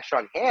that cash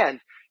on hand,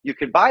 you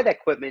can buy that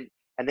equipment,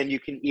 and then you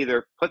can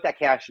either put that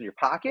cash in your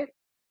pocket,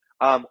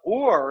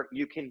 or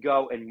you can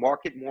go and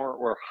market more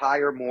or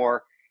hire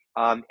more,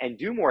 and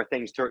do more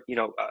things to,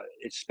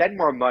 spend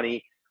more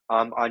money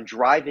on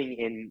driving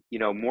in,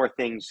 more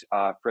things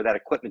for that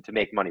equipment to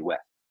make money with.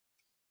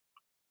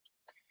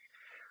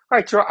 All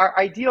right, so our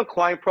ideal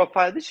client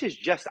profile, this is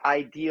just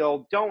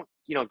ideal. Don't,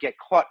 get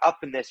caught up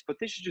in this, but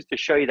this is just to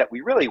show you that we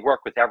really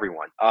work with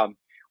everyone.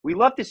 We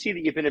love to see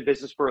that you've been in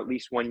business for at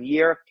least 1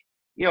 year.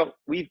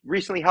 We've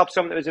recently helped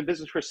someone that was in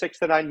business for 6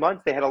 to 9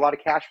 months. They had a lot of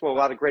cash flow, a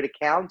lot of great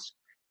accounts.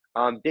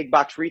 Big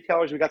box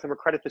retailers, we got them a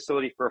credit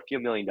facility for a few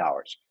 $1 million.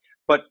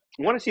 But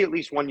we want to see at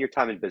least 1 year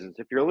time in business.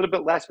 If you're a little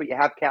bit less, but you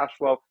have cash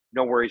flow,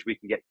 no worries.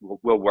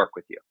 We'll work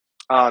with you.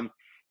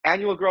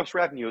 Annual gross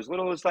revenue, as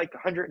little as like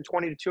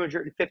 120 to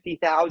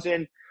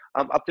 250,000,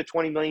 up to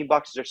 20 million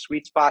bucks is our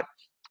sweet spot.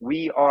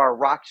 We are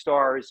rock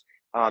stars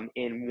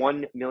in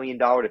 $1 million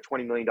to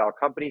 $20 million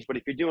companies. But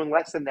if you're doing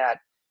less than that,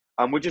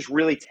 we're just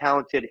really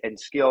talented and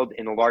skilled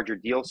in the larger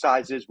deal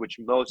sizes, which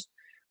most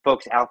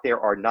folks out there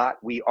are not.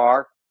 We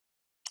are.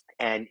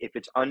 And if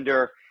it's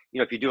under,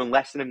 if you're doing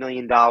less than $1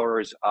 million,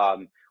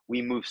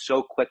 we move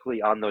so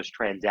quickly on those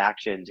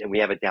transactions, and we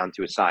have it down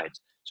to a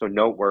science. So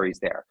no worries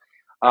there.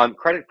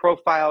 Credit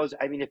profiles.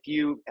 I mean, if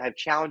you have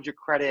challenger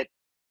credit,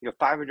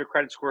 500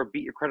 credit score,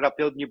 beat your credit up,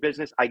 building your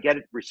business, I get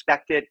it,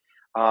 respect it.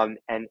 And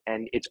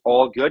it's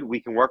all good. We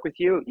can work with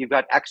you. You've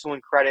got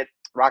excellent credit,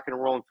 rocking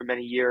and rolling for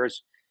many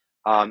years.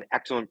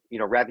 Excellent,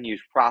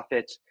 revenues,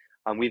 profits.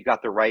 We've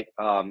got the right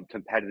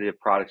competitive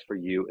products for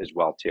you as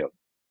well too.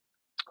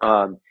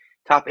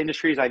 Top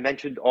industries, I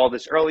mentioned all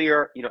this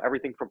earlier,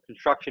 everything from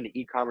construction to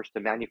e-commerce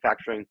to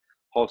manufacturing,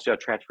 wholesale,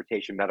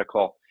 transportation,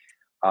 medical,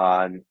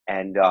 and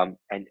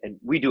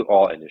we do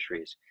all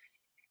industries.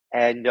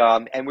 And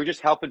we're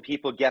just helping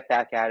people get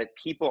back at it.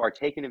 People are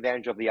taking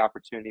advantage of the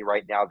opportunity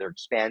right now. They're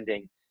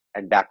expanding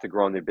and back to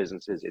growing their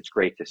businesses. It's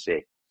great to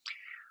see.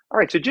 All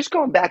right, so just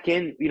going back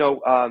in,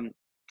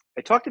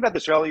 I talked about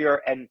this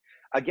earlier, and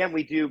again,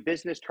 we do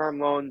business term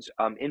loans,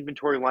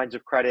 inventory lines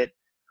of credit,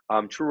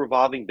 true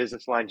revolving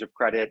business lines of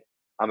credit,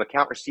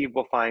 account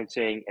receivable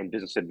financing, and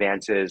business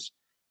advances.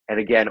 And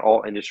again,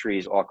 all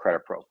industries, all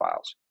credit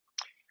profiles.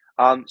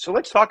 So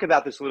let's talk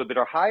about this a little bit.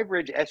 Our high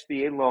bridge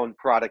SBA loan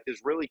product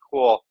is really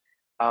cool.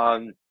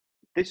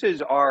 this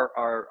is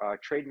our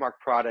trademark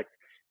product.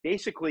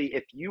 Basically,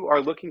 if you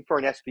are looking for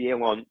an SBA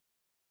loan,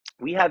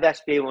 we have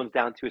SBA loans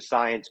down to a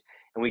science,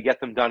 and we get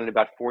them done in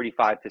about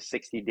 45 to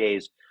 60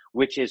 days,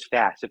 which is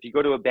fast. If you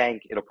go to a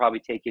bank, it'll probably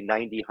take you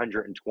 90,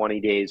 120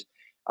 days,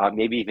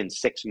 maybe even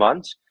 6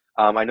 months.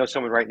 I know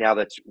someone right now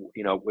that's,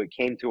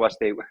 came to us,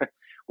 they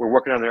were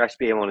working on their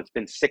SBA loan. It's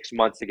been 6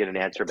 months to get an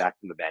answer back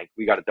from the bank.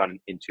 We got it done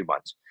in 2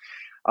 months.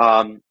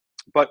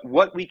 But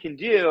what we can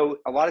do,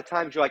 a lot of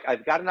times you're like,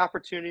 I've got an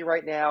opportunity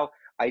right now.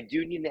 I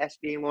do need an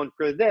SBA loan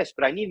for this,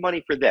 but I need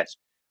money for this.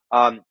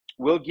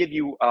 We'll give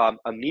you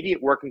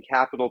immediate working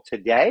capital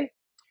today.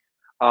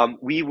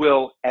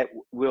 We'll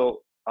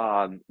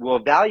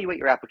evaluate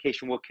your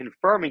application. We'll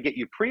confirm and get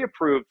you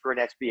pre-approved for an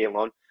SBA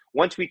loan.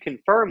 Once we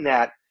confirm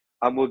that,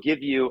 we'll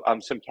give you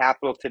some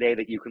capital today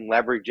that you can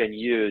leverage and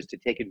use to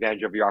take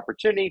advantage of your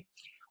opportunity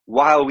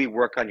while we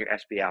work on your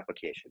SBA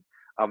application.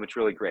 It's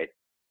really great.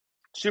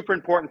 Super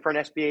important for an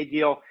SBA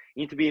deal.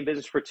 You need to be in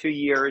business for 2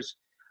 years.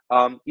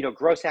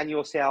 Gross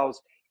annual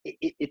sales,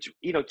 it's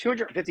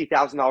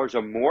 $250,000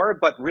 or more,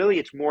 but really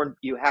it's more,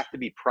 you have to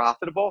be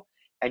profitable,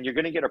 and you're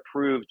going to get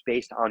approved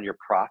based on your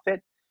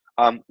profit.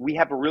 We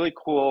have a really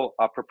cool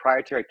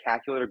proprietary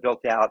calculator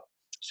built out.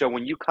 So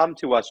when you come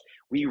to us,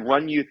 we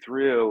run you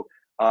through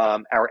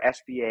our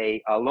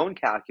SBA loan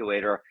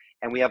calculator,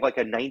 and we have like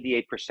a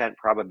 98%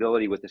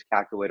 probability with this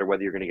calculator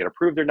whether you're going to get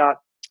approved or not.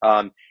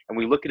 And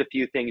we look at a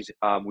few things.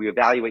 We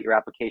evaluate your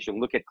application,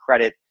 look at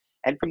credit,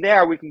 and from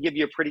there we can give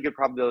you a pretty good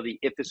probability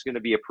if this is going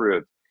to be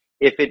approved.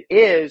 If it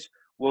is,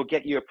 we'll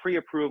get you a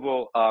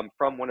pre-approval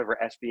from one of our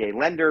SBA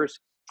lenders,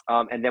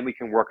 and then we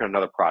can work on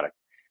another product.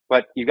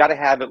 But you got to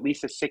have at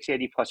least a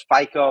 680 plus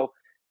FICO.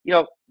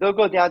 They'll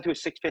go down to a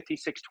 650,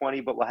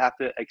 620, but we'll have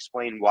to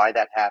explain why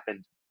that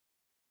happened.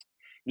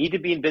 You need to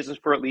be in business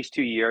for at least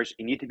 2 years.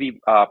 You need to be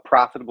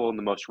profitable in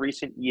the most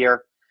recent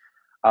year.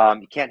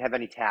 You can't have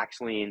any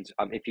tax liens.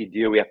 If you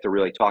do, we have to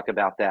really talk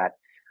about that.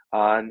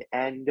 And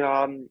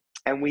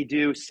we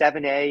do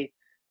 7A,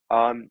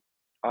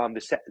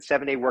 the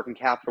 7A working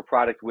capital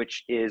product,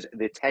 which is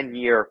the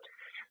 10-year.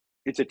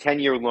 It's a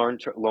 10-year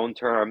loan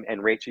term,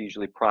 and rates are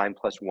usually prime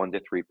plus 1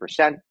 to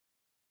 3%.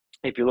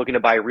 If you're looking to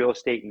buy real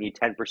estate, you need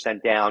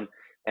 10% down,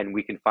 and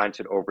we can finance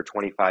it over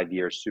 25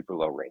 years, super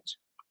low rates.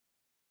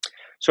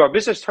 So our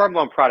business term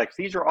loan products,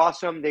 these are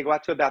awesome. They go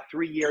out to about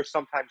 3 years,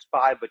 sometimes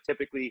 5, but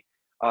typically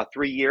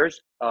 3 years.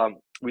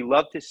 We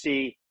love to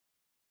see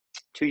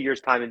 2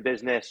 years time in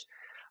business,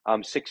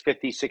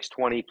 650,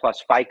 620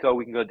 plus FICO.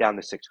 We can go down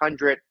to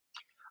 600.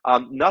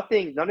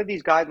 None of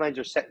these guidelines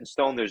are set in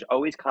stone. There's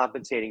always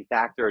compensating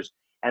factors.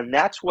 And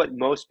that's what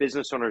most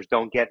business owners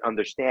don't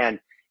understand.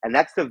 And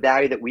that's the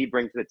value that we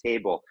bring to the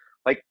table.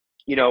 Like,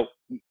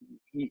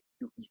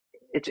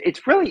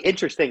 it's really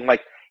interesting.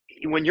 Like,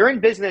 when you're in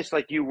business,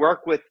 like you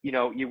work with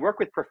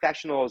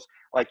professionals,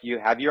 like you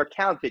have your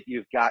accountant,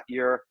 you've got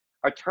your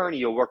attorney,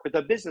 you'll work with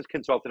a business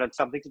consultant on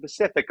something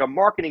specific, a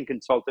marketing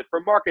consultant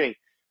for marketing.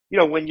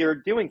 When you're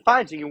doing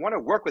financing, you want to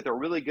work with a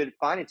really good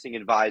financing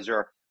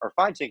advisor or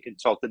financing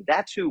consultant.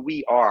 That's who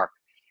we are.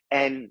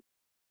 And,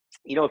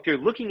 if you're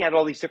looking at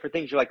all these different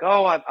things, you're like,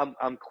 oh,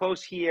 I'm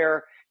close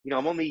here.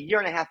 I'm only a year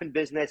and a half in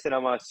business and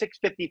I'm a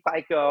 650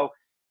 FICO,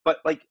 but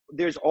like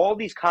there's all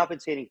these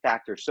compensating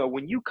factors. So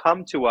when you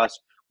come to us,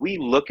 we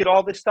look at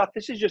all this stuff.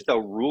 This is just a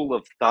rule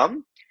of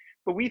thumb,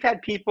 but we've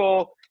had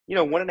people,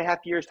 1.5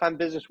 years time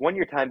business, 1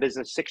 year time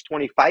business,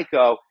 620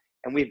 FICO,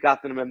 and we've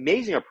got them an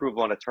amazing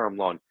approval on a term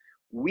loan.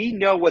 We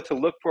know what to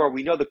look for.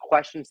 We know the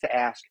questions to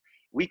ask.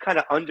 We kind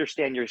of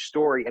understand your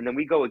story, and then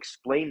we go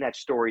explain that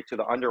story to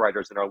the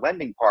underwriters and our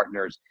lending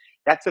partners.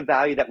 That's the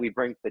value that we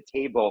bring to the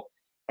table.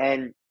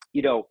 And,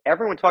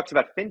 everyone talks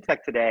about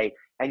fintech today,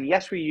 and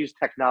yes, we use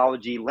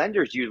technology.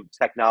 Lenders use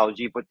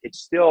technology, but it's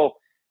still,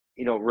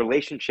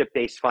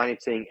 relationship-based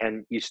financing,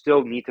 and you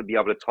still need to be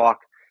able to talk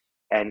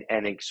and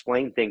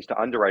explain things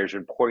to underwriters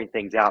and point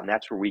things out, and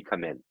that's where we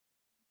come in.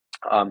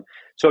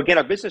 So again,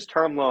 our business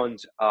term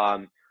loans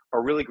are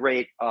really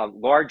great.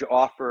 Large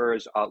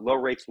offers, low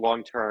rates,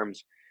 long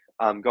terms,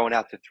 going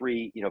out to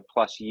 3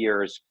 plus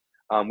years.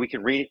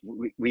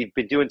 We've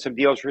been doing some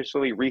deals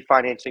recently,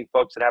 refinancing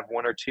folks that have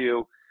 1 or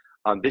 2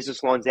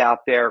 business loans out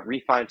there,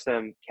 refinance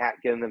them,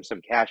 getting them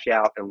some cash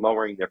out and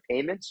lowering their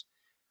payments.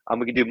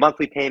 We can do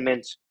monthly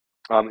payments.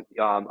 A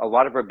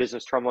lot of our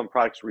business term loan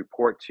products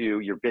report to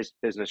your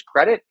business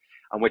credit,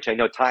 which I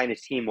know Ty and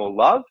his team will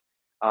love.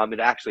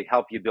 It'll actually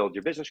help you build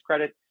your business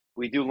credit.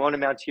 We do loan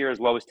amounts here as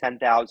low as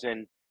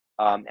 $10,000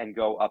 and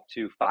go up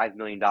to $5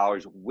 million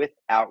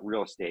without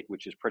real estate,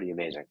 which is pretty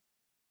amazing.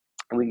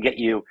 And we can get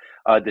you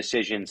a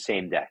decision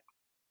same day.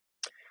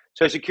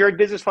 So secured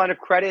business line of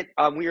credit,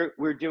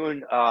 we're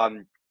doing a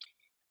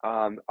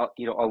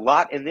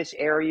lot in this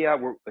area.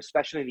 We're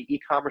especially in the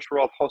e-commerce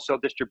world, wholesale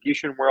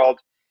distribution world.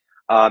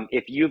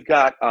 If you've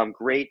got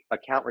great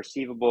account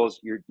receivables,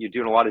 you're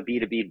doing a lot of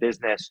B2B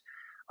business,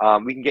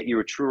 we can get you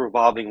a true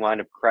revolving line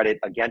of credit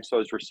against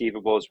those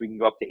receivables. We can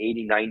go up to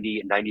 80,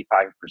 90, and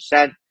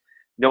 95%.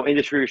 No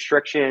industry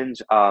restrictions.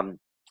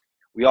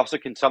 We also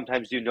can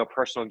sometimes do no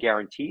personal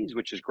guarantees,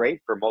 which is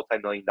great for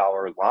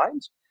multi-million-dollar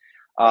lines.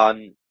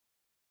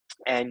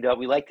 And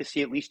we like to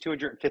see at least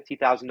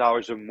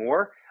 $250,000 or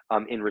more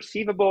in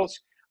receivables.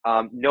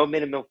 No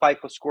minimum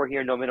FICO score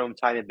here, no minimum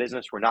time in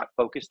business. We're not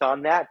focused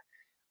on that.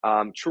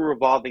 True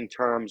revolving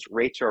terms,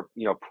 rates are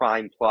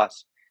prime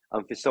plus.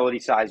 Facility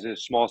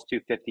sizes, small as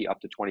 250 up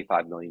to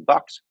 25 million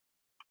bucks.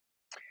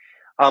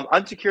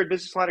 Unsecured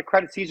business line of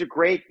credits, these are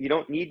great. You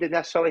don't need to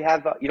necessarily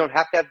have, you don't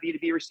have to have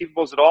B2B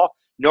receivables at all.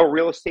 No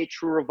real estate,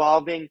 true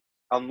revolving,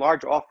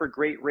 large offer,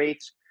 great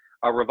rates,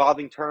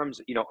 revolving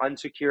terms,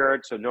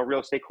 unsecured, so no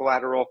real estate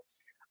collateral.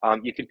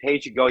 You can pay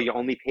as you go. You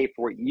only pay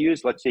for what you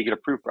use. Let's say you get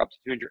approved for up to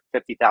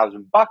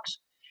 250,000 bucks.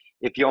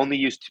 If you only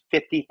used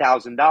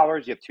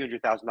 $50,000, you have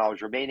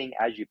 $200,000 remaining.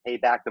 As you pay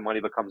back, the money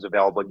becomes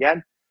available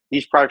again.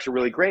 These products are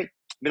really great.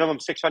 Minimum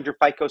 600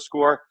 FICO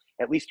score,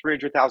 at least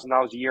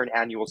 $300,000 a year in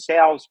annual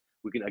sales.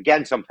 We can,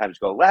 again, sometimes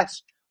go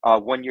less.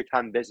 1 year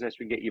time business,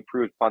 we can get you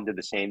approved, funded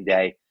the same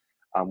day.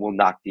 We'll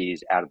knock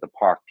these out of the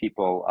park.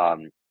 People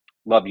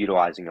love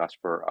utilizing us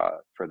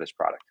for this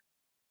product.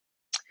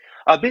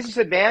 Business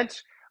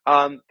advance,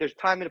 there's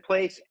time and a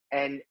place,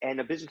 and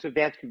a business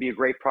advance can be a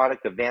great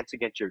product. Advance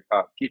against your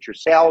future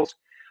sales.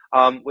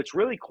 What's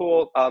really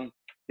cool,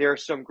 there are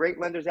some great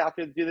lenders out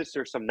there that do this.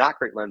 There are some not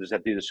great lenders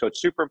that do this. So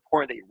it's super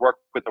important that you work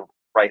with the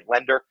right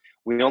lender.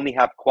 We only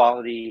have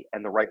quality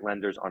and the right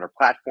lenders on our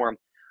platform.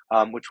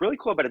 What's really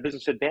cool about a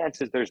business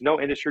advance is there's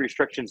no industry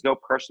restrictions, no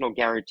personal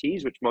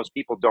guarantees, which most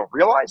people don't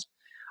realize.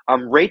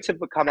 Rates have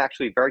become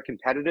actually very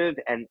competitive,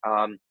 and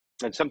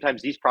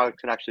sometimes these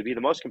products can actually be the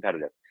most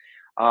competitive.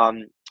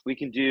 We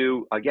can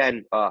do,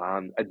 again,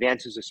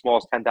 advances as small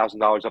as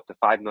 $10,000 up to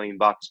 $5 million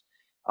bucks.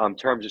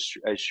 Terms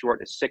as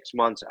short as 6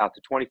 months out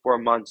to 24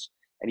 months,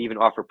 and even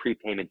offer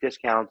prepayment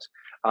discounts.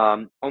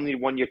 Only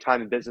 1 year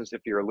time in business.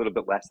 If you're a little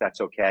bit less,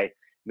 that's okay.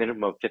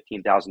 Minimum of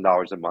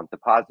 $15,000 a month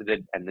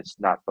deposited, and it's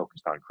not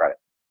focused on credit.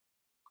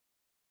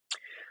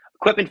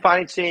 Equipment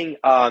financing.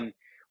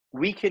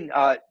 We can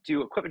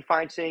do equipment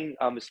financing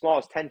as small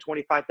as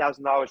 $10,000,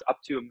 $25,000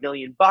 up to $1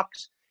 million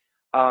bucks.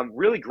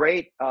 Really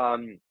great.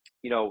 We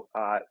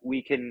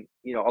can,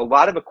 a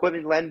lot of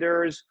equipment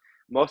lenders,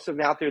 most of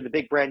them out there, the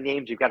big brand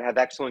names, you've got to have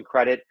excellent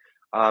credit.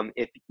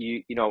 If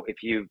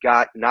you've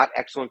got not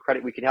excellent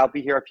credit, we can help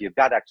you here. If you've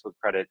got excellent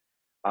credit,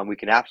 we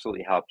can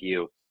absolutely help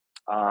you.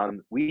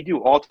 We do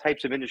all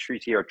types of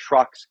industries here: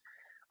 trucks,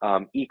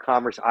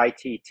 e-commerce,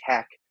 IT,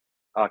 tech,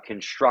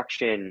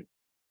 construction,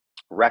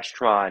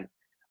 restaurant.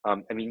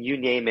 You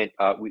name it,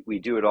 we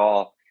do it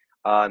all.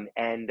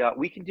 And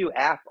we can do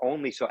app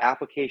only, so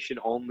application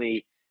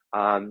only,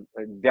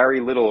 very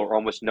little or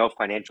almost no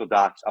financial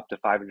docs up to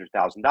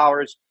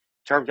 $500,000.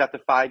 Terms out to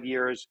 5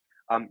 years.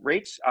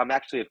 Rates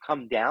actually have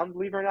come down,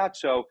 believe it or not.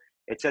 So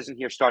it says in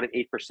here start at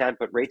 8%,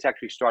 but rates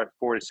actually start at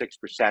 4 to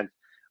 6%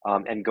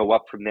 and go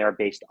up from there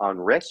based on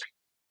risk.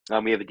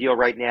 We have a deal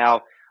right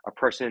now, a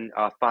person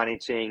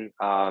financing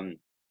a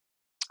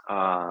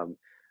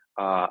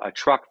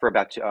truck for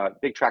about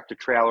big tractor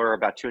trailer,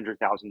 about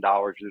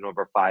 $200,000 within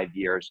over 5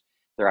 years.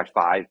 They're at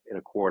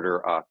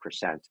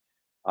 5.25%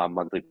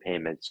 monthly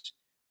payments,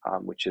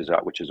 which is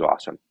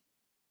awesome.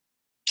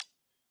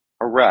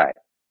 All right.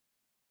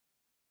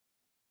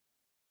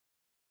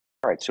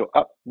 So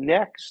up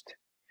next,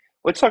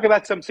 let's talk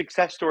about some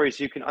success stories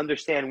so you can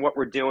understand what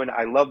we're doing.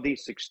 I love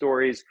these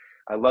stories.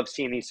 I love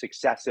seeing these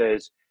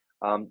successes.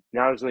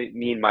 Not only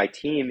me and my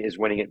team is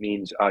winning, it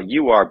means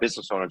you, our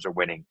business owners, are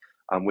winning,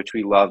 which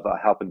we love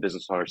helping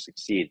business owners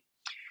succeed.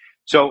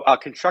 So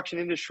construction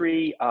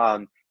industry,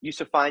 used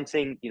to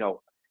financing,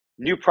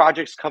 new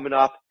projects coming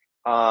up.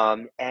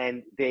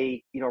 And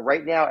they,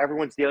 right now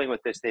everyone's dealing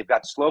with this. They've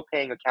got slow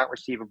paying account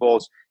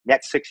receivables,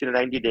 net 60 to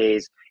 90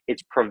 days.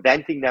 It's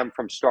preventing them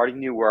from starting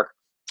new work.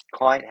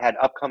 Client had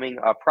upcoming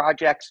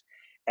projects,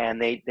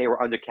 and they were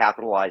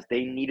undercapitalized.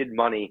 They needed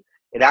money.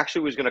 It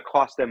actually was going to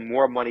cost them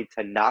more money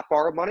to not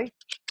borrow money.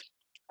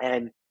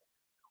 And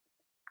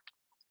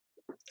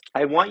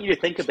I want you to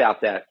think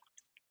about that.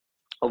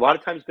 A lot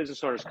of times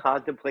business owners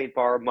contemplate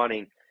borrowing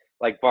money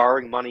like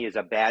borrowing money is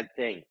a bad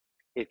thing.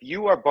 If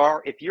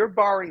you're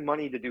borrowing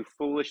money to do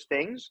foolish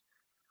things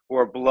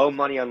or blow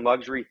money on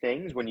luxury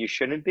things when you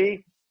shouldn't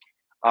be,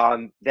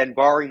 then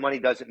borrowing money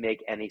doesn't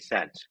make any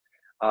sense.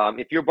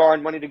 If you're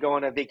borrowing money to go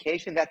on a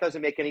vacation, that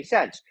doesn't make any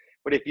sense.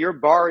 But if you're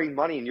borrowing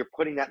money and you're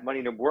putting that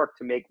money to work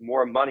to make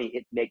more money,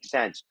 it makes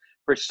sense.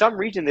 For some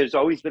reason, there's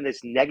always been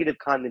this negative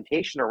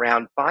connotation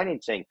around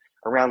financing,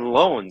 around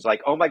loans.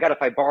 Like, oh my God,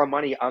 if I borrow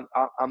money,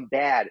 I'm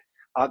bad.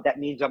 That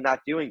means I'm not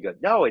doing good.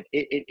 No,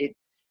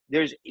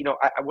 there's,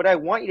 what I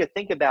want you to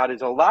think about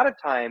is a lot of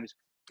times,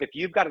 if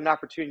you've got an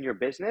opportunity in your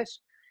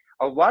business,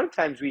 a lot of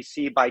times we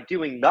see by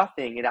doing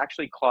nothing, it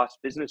actually costs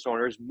business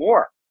owners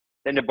more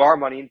than to borrow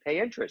money and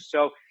pay interest.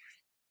 So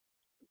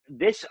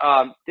this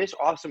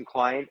awesome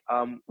client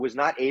was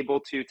not able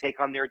to take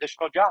on their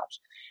additional jobs.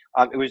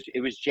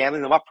 It was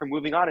jamming them up for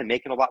moving on and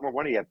making a lot more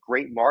money. They have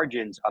great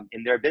margins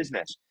in their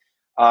business.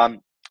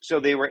 So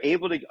they were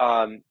able to,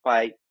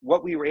 by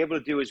what we were able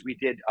to do is we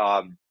did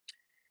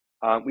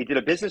We did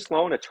a business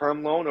loan, a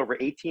term loan over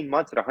 18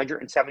 months at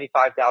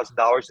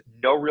 $175,000,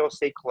 no real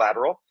estate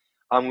collateral.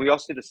 We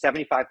also did a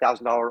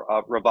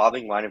 $75,000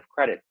 revolving line of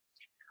credit.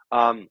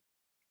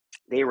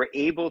 They were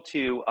able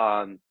to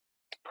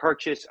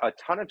purchase a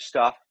ton of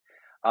stuff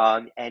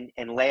and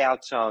lay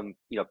out some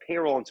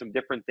payroll and some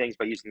different things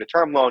by using the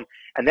term loan,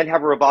 and then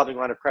have a revolving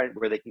line of credit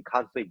where they can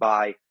constantly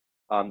buy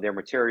their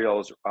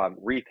materials,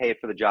 repay it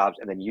for the jobs,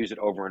 and then use it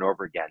over and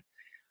over again.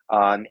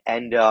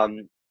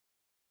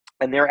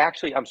 And they're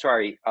actually,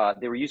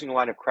 they were using a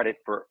line of credit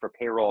for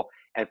payroll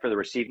and for the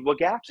receivable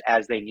gaps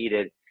as they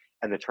needed,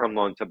 and the term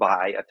loan to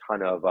buy a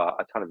ton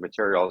of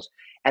materials.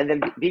 And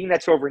then being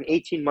that's over an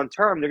 18-month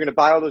term, they're going to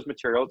buy all those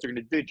materials, they're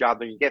going to do the job,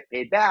 they're going to get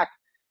paid back.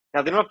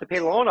 Now, they don't have to pay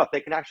the loan off.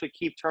 They can actually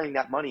keep turning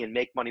that money and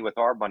make money with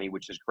our money,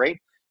 which is great,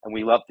 and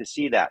we love to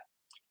see that.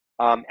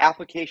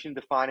 Application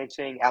to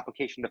financing,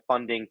 application to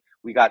funding.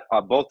 We got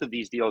both of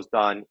these deals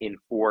done in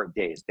 4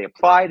 days. They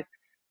applied,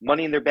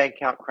 money in their bank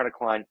account, credit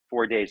line,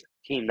 4 days.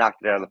 Team knocked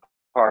it out of the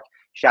park.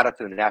 Shout out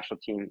to the national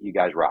team. You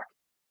guys rock.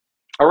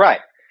 All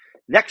right.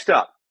 Next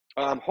up,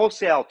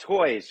 wholesale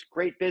toys.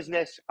 Great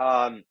business.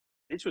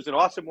 This was an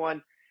awesome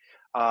one.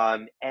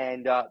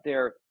 And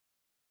their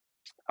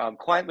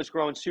client was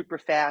growing super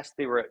fast.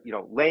 They were,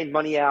 laying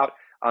money out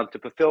to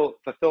fulfill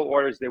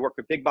orders. They work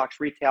with big box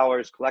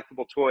retailers,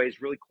 collectible toys,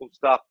 really cool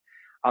stuff.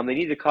 They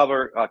needed to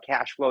cover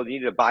cash flow. They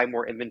needed to buy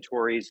more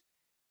inventories.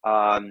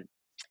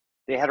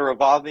 They had a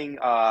revolving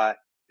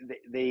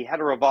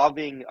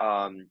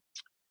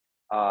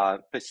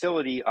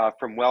facility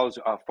from Wells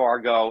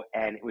Fargo,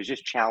 and it was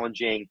just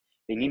challenging.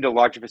 They needed a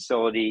larger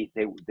facility.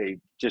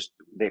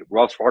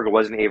 Wells Fargo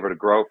wasn't able to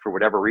grow for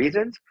whatever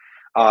reasons.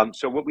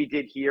 So what we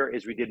did here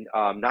is we did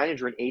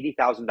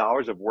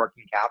 $980,000 of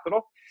working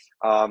capital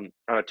on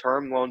a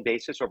term loan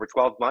basis over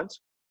 12 months.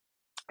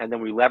 And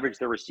then we leveraged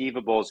the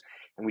receivables,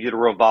 and we did a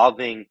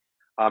revolving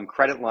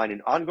credit line,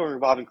 an ongoing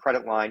revolving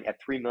credit line at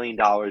 $3 million.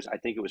 I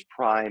think it was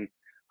prime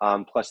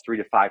plus 3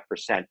 to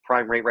 5%.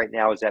 Prime rate right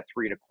now is at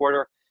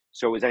 3.25%.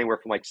 So it was anywhere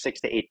from like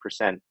 6 to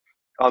 8%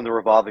 on the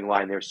revolving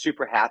line. They're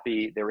super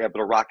happy. They were able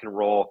to rock and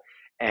roll.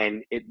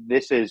 And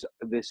this is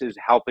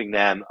helping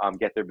them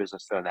get their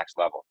business to the next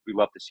level. We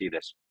love to see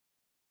this.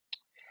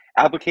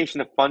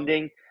 Application of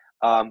funding.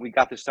 We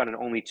got this done in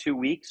only 2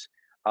 weeks,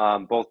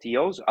 both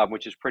deals,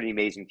 which is pretty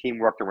amazing. Team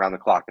worked around the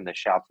clock, and the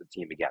shout to the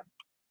team again.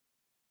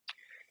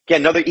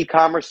 Again, another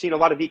e-commerce, seen a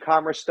lot of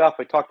e-commerce stuff.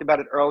 I talked about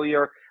it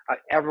earlier.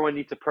 Everyone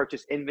needs to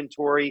purchase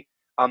inventory.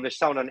 They're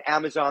selling on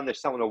Amazon. They're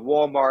selling on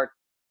Walmart.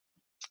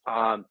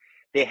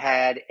 They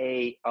had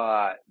they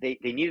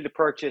needed to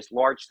purchase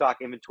large stock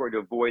inventory to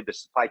avoid the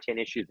supply chain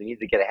issues. They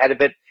needed to get ahead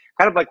of it,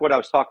 kind of like what I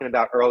was talking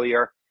about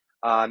earlier.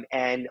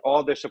 And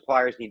all their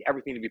suppliers need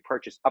everything to be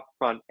purchased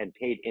upfront and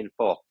paid in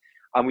full.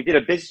 We did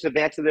a business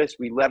advance of this.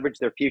 We leveraged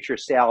their future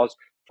sales,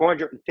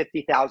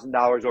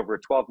 $450,000 over a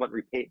 12-month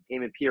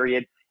repayment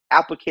period.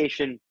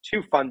 Application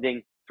to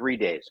funding, 3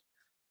 days.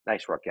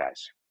 Nice work,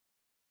 guys.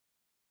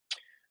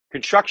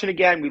 Construction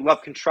again. We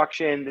love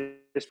construction.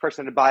 This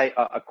person had to buy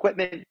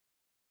equipment.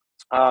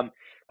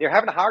 They're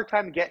having a hard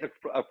time getting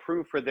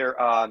approved for their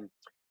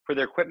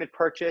equipment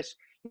purchase.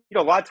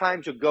 A lot of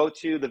times you'll go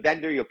to the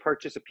vendor, you'll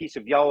purchase a piece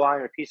of yellow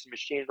iron, a piece of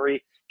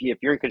machinery. If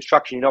you're in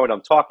construction, you know what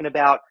I'm talking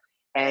about.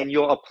 And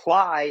you'll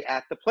apply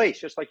at the place,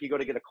 just like you go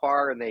to get a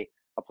car and they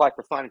apply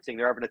for financing.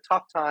 They're having a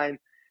tough time.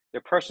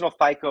 Their personal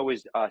FICO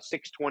is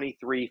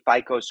 623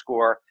 FICO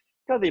score.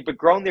 They've been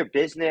growing their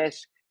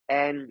business,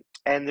 and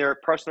their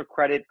personal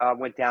credit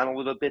went down a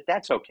little bit.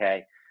 That's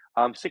okay.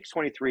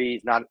 623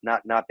 is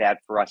not bad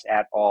for us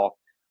at all.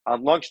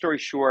 Long story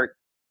short,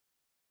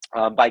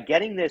 by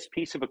getting this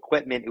piece of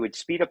equipment, it would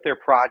speed up their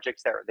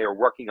projects that they're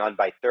working on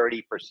by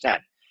 30%,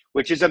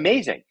 which is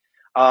amazing.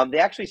 They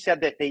actually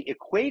said that they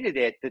equated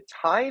it, the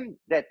time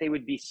that they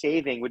would be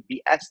saving would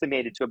be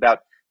estimated to about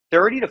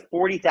 $30,000 to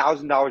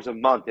 $40,000 a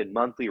month in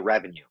monthly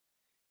revenue.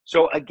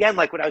 So again,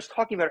 like what I was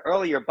talking about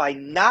earlier, by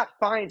not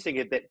financing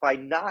it, by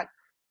not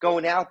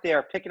going out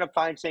there, picking up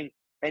financing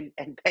and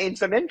paying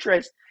some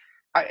interest,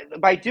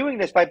 by doing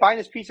this, by buying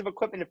this piece of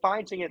equipment and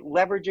financing it,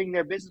 leveraging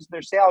their business and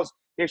their sales,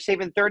 they're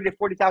saving $30,000 to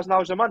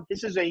 $40,000 a month.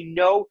 This is a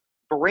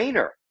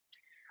no-brainer.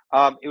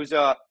 It was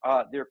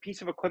their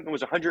piece of equipment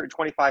was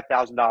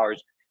 $125,000.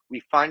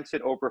 We financed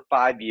it over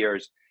 5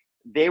 years.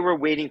 They were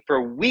waiting for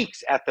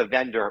weeks at the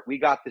vendor. We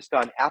got this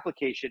done,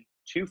 application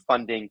to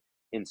funding,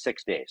 in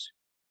 6 days.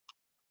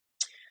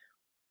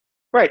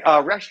 Right,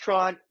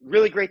 restaurant,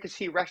 really great to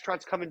see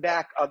restaurants coming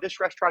back.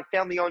 This restaurant,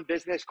 family-owned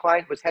business,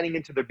 client was heading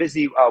into their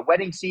busy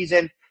wedding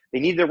season.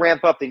 They needed to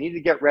ramp up. They needed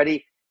to get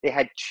ready. They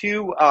had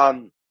two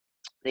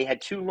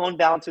loan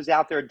balances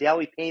out there,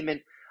 daily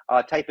payment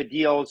type of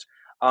deals.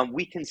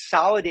 We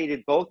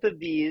consolidated both of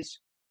these,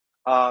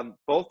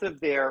 both of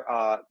their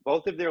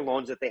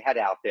loans that they had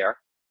out there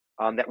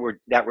that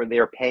they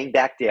were paying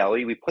back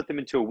daily. We put them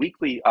into a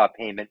weekly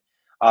payment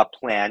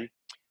plan.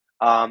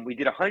 We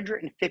did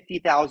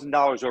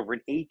 $150,000 over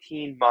an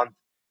 18-month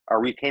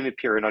repayment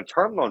period on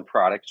term loan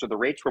products, so the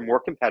rates were more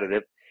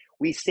competitive.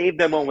 We saved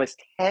them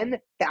almost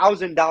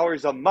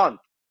 $10,000 a month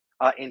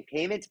in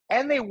payments,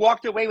 and they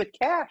walked away with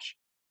cash.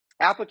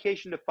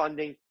 Application to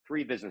funding,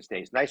 3 business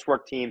days. Nice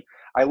work, team.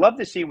 I love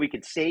to see we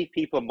could save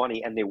people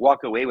money and they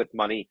walk away with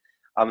money,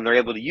 and they're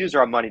able to use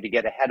our money to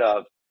get ahead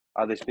of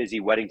this busy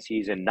wedding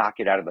season, knock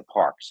it out of the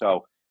park.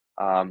 So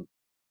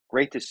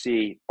great to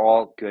see,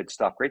 all good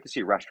stuff. Great to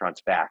see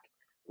restaurants back.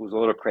 It was a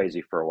little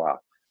crazy for a while.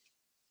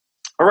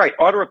 All right,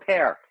 auto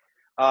repair,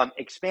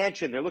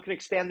 expansion. They're looking to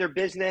expand their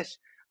business.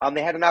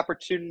 They had an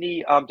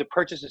opportunity to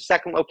purchase a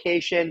second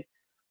location.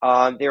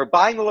 They were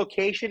buying a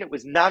location. It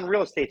was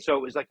non-real estate, so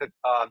it was like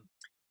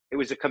it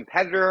was a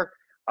competitor,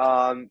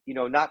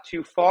 not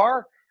too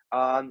far,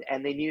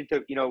 and they needed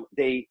to,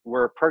 they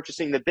were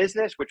purchasing the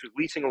business, which was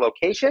leasing a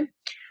location.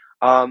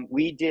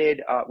 We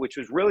did, which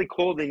was really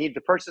cool. They needed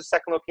to purchase a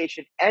second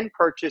location and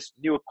purchase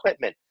new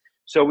equipment.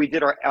 So we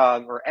did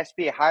our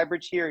SBA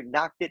hybrids here,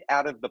 knocked it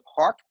out of the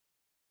park.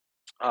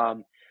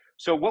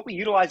 So what we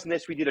utilized in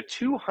this, we did a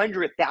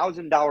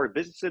 $200,000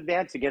 business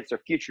advance against our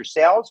future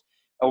sales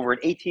over an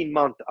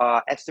 18-month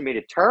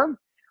estimated term.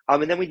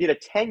 And then we did a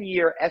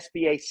 10-year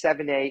SBA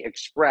 7A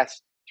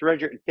Express,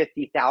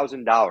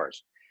 $350,000.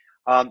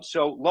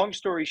 So long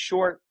story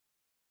short,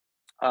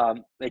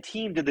 the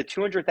team did the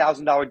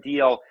 $200,000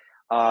 deal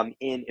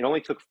it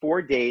only took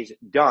 4 days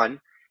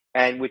done,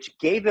 and which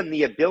gave them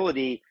the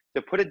ability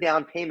to put a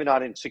down payment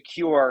on it and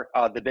secure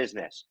the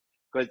business,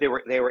 because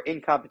they were in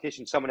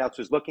competition. Someone else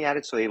was looking at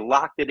it, so they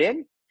locked it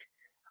in.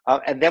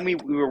 And then we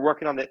were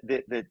working on the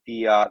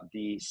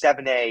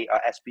 7A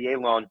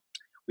SBA loan.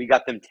 We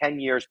got them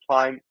 10 years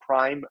prime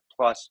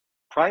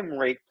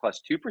rate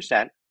plus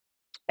 2%,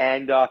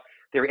 and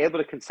they were able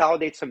to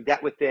consolidate some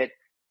debt with it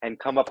and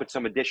come up with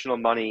some additional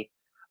money.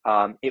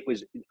 It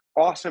was an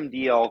awesome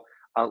deal.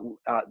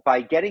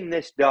 By getting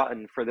this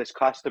done for this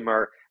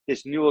customer,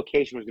 this new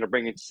location was going to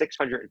bring in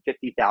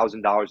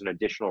 $650,000 in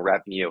additional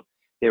revenue.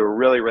 They were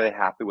really, really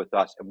happy with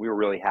us, and we were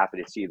really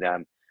happy to see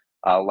them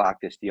lock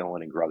this deal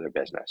in and grow their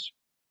business.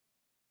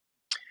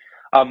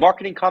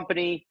 Marketing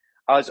company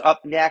is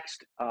up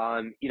next.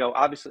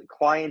 Obviously,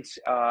 clients'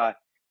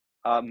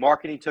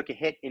 marketing took a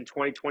hit in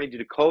 2020 due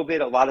to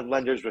COVID. A lot of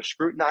lenders were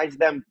scrutinizing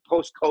them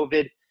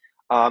post-COVID.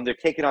 They're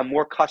taking on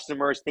more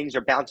customers. Things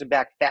are bouncing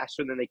back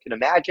faster than they can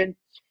imagine.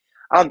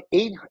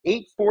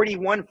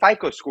 841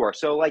 FICO score.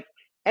 So like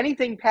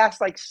anything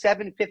past like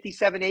 750,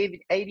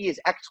 780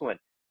 is excellent.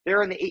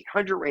 They're in the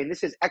 800 range.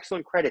 This is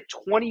excellent credit.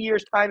 20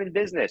 years time in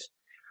business.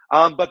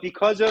 But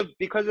because of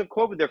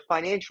COVID, their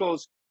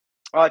financials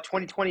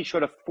 2020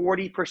 showed a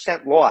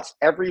 40% loss.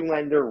 Every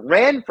lender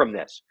ran from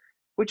this,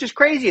 which is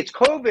crazy. It's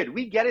COVID.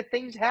 We get it.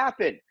 Things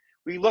happen.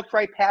 We looked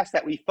right past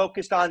that. We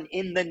focused on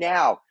in the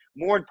now.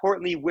 More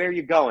importantly, where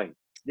you're going.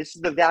 This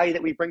is the value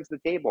that we bring to the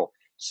table.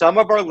 Some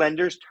of our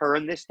lenders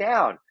turned this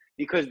down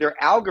because their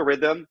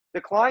algorithm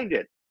declined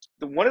it.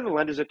 One of the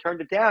lenders that turned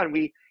it down,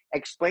 we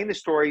explained the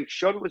story,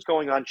 showed what was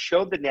going on,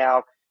 showed the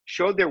now,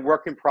 showed their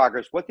work in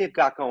progress, what they've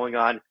got going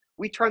on.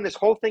 We turned this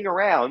whole thing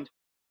around,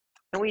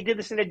 and we did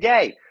this in a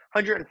day.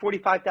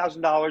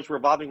 $145,000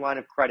 revolving line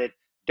of credit,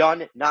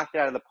 done, knocked it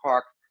out of the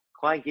park.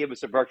 Client gave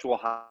us a virtual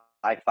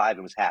high five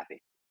and was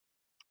happy.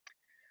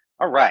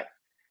 All right.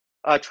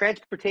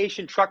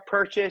 Transportation truck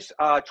purchase.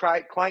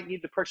 Client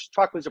needed to purchase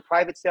truck. Was a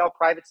private sale.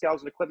 Private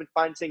sales and equipment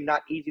financing,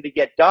 not easy to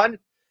get done.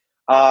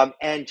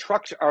 And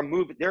trucks are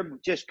moving. They're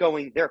just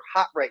going. They're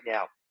hot right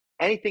now.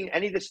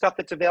 Any of the stuff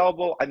that's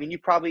available. I mean, you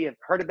probably have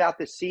heard about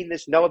this, seen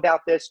this, know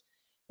about this.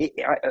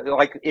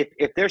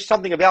 If there's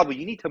something available,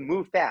 you need to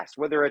move fast.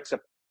 Whether it's a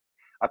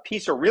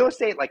piece of real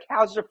estate, like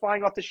houses are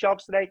flying off the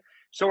shelves today.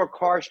 So are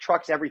cars,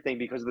 trucks, everything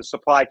because of the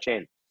supply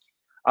chain.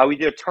 We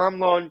did a term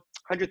loan,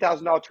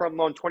 $100,000 term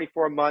loan,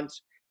 24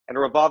 months, and a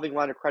revolving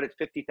line of credit,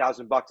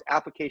 $50,000.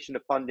 Application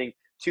to funding,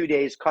 2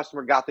 days.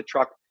 Customer got the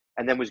truck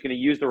and then was going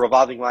to use the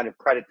revolving line of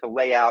credit to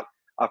lay out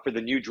for the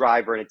new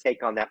driver and to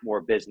take on that more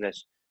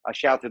business.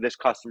 Shout out to this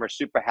customer.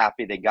 Super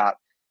happy they got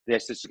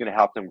this. This is going to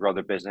help them grow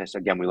their business.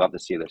 Again, we love to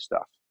see this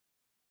stuff.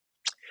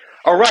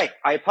 All right.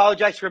 I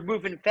apologize for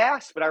moving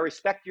fast, but I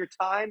respect your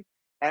time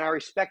and I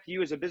respect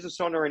you as a business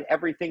owner and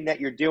everything that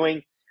you're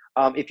doing.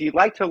 If you'd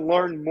like to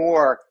learn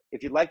more,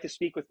 if you'd like to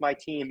speak with my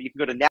team, you can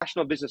go to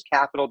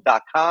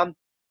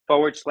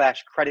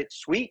nationalbusinesscapital.com/credit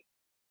suite.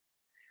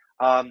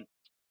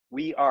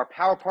 We are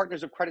power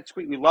partners of Credit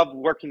Suite. We love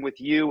working with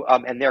you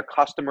and their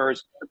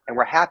customers, and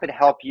we're happy to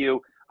help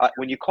you.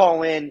 When you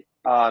call in,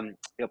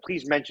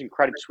 please mention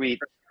Credit Suite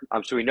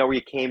so we know where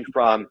you came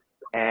from.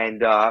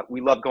 And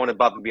we love going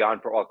above and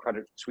beyond for all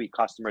Credit Suite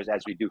customers,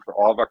 as we do for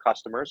all of our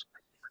customers.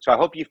 So I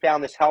hope you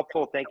found this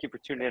helpful. Thank you for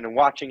tuning in and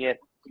watching it.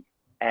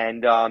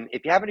 And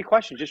if you have any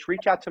questions, just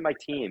reach out to my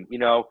team.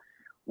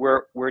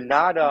 We're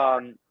not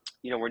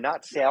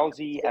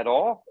salesy at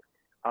all,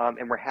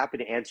 and we're happy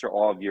to answer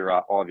all of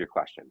your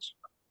questions.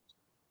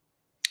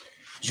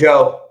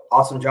 Joe,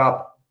 awesome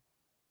job.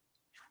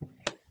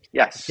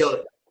 Yes,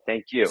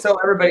 thank you. So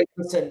everybody,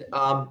 listen.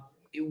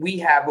 We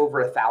have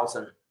over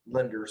 1,000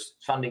 lenders,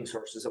 funding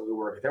sources that we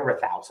work with. Over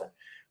 1,000.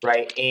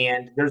 right?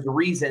 And there's a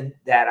reason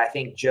that I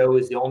think Joe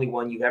is the only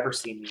one you've ever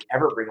seen me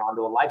ever bring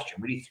onto a live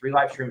stream. We do 3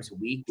 live streams a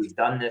week. We've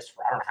done this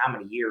for I don't know how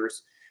many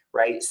years,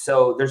 right?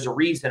 So there's a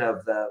reason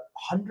of the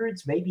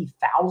hundreds, maybe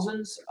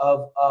thousands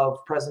of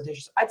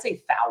presentations. I'd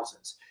say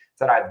thousands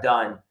that I've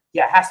done.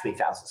 Yeah, it has to be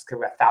thousands because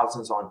we have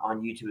thousands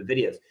on YouTube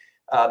videos.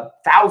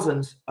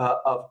 Thousands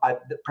of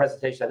the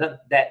presentations I've done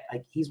that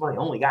like he's one of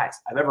the only guys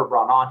I've ever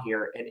brought on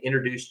here and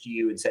introduced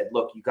you and said,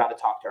 look, you got to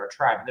talk to our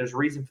tribe. And there's a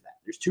reason for that.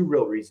 There's 2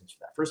 real reasons for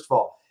that. First of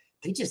all,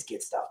 they just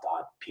get stuff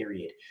done,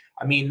 period.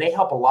 I mean, they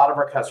help a lot of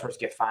our customers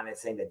get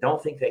financing that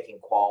don't think they can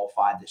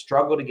qualify, that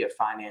struggle to get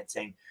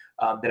financing,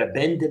 that have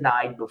been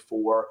denied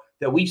before,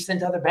 that we've sent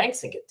to other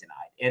banks and get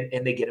denied,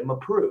 and they get them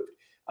approved.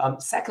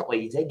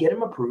 Secondly, they get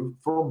them approved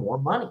for more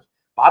money.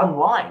 Bottom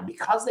line,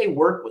 because they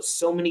work with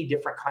so many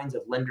different kinds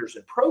of lenders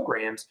and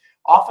programs,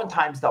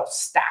 oftentimes they'll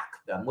stack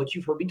them, which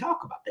you've heard me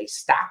talk about. They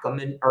stack them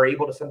and are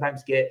able to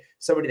sometimes get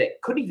somebody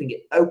that couldn't even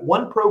get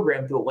one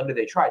program through a lender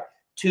they tried,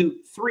 2,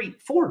 3,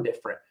 4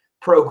 different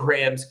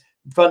programs,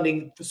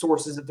 funding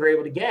sources that they're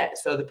able to get.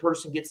 So the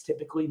person gets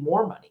typically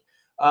more money.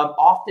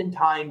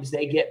 Oftentimes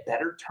they get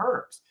better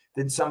terms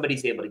than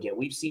somebody's able to get.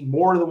 We've seen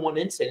more than one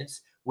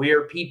instance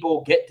where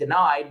people get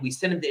denied. We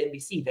send them to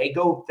NBC. They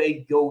go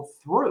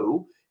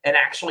through and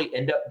actually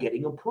end up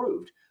getting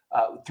approved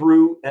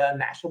through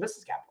National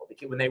Business Capital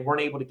when they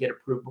weren't able to get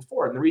approved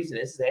before. And the reason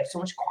is they have so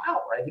much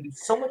clout, right? They do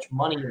so much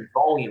money and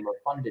volume of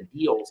funded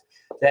deals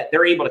that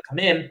they're able to come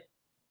in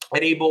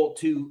and able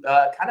to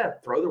kind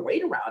of throw their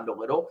weight around a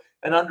little,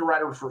 and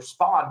underwriters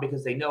respond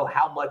because they know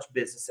how much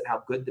business and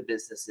how good the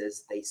business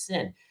is they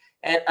send.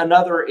 And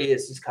another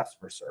is just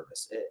customer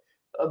service.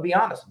 I'll be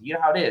honest, you know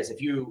how it is. If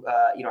you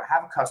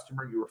have a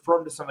customer, you refer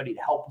them to somebody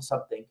to help with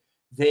something,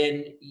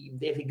 then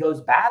if it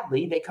goes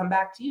badly, they come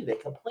back to you. They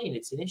complain.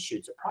 It's an issue.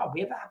 It's a problem. We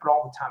have that happen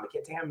all the time. I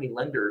can't tell you how many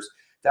lenders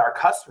that our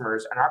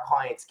customers and our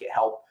clients get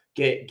help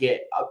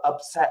get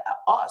upset at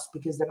us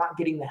because they're not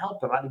getting the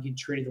help. They're not getting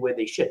treated the way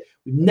they should.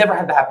 We've never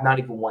had that happen, not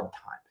even one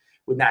time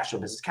with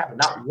National Business Capital,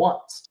 not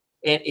once.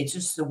 And it's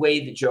just the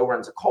way that Joe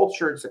runs a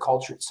culture. It's the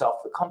culture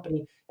itself, the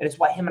company. And it's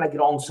why him and I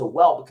get on so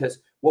well, because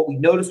what we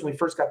noticed when we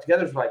first got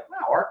together is like,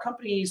 wow, our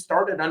company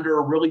started under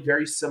a really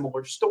very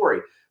similar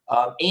story.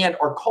 And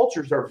our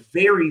cultures are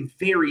very,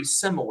 very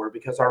similar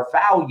because our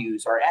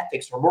values, our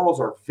ethics, our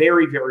morals are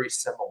very, very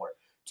similar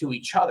to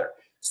each other.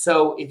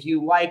 So if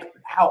you like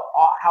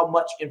how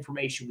much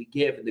information we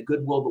give and the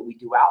goodwill that we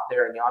do out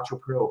there in the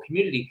entrepreneurial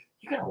community,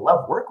 you're going to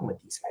love working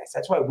with these guys.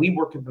 That's why we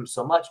work with them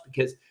so much,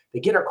 because they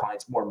get our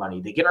clients more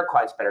money. They get our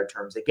clients better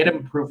terms. They get them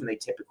approved when they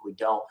typically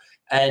don't.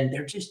 And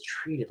they're just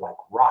treated like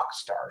rock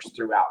stars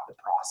throughout the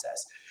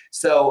process.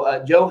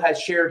 So Joe has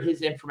shared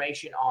his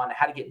information on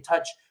how to get in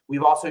touch.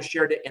 We've also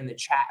shared it in the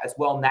chat as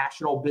well,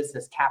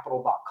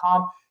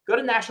 nationalbusinesscapital.com. Go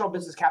to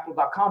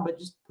nationalbusinesscapital.com, but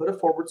just put a /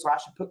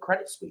 and put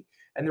Credit Suite.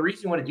 And the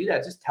reason you want to do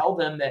that is just tell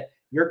them that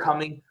you're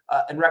coming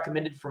and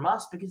recommended from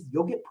us, because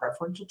you'll get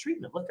preferential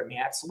treatment. Look, I mean,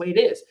 that's the way it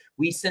is.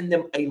 We send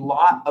them a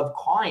lot of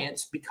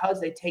clients because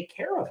they take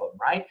care of them,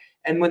 right?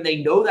 And when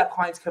they know that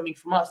client's coming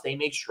from us, they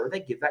make sure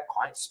they give that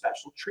client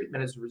special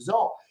treatment as a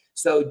result.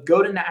 So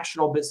go to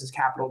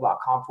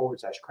nationalbusinesscapital.com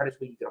 / Credit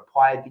Suite. You can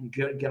apply. You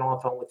can get on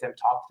the phone with them,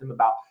 talk to them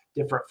about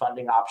different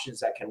funding options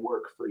that can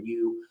work for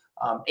you.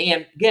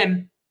 And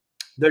again,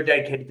 they're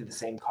dedicated to the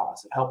same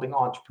cause of helping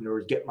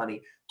entrepreneurs get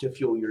money to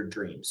fuel your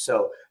dreams.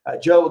 So,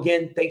 Joe,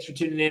 again, thanks for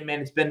tuning in,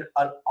 man. It's been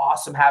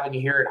awesome having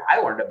you here, and I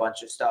learned a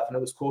bunch of stuff, and it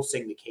was cool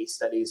seeing the case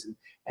studies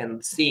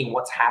and seeing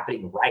what's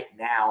happening right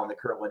now in the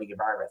current lending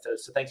environment. So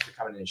thanks for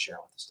coming in and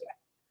sharing with us today.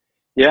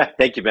 Yeah,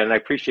 thank you, Ben. And I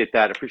appreciate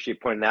that. I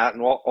appreciate pointing that.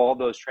 And all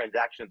those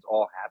transactions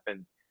all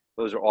happened.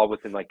 Those are all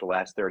within like the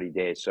last 30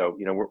 days. So,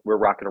 we're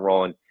rocking and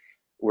rolling.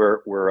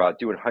 We're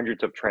doing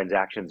hundreds of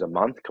transactions a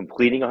month,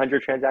 completing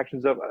 100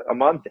 transactions a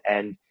month,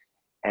 and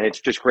it's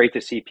just great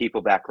to see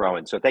people back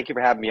growing. So thank you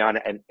for having me on,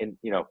 and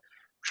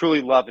truly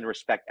love and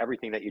respect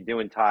everything that you're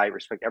doing, Ty.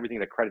 Respect everything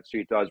that Credit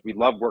Suite does. We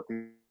love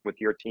working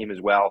with your team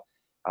as well.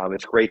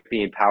 It's great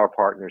being power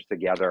partners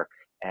together,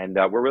 and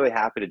we're really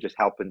happy to just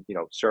help and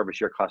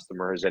service your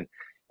customers, and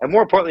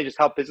more importantly, just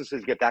help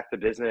businesses get back to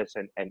business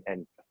and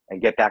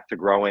get back to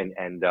growing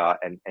and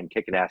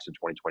kicking ass in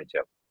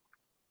 2022.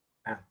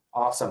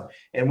 Awesome.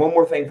 And one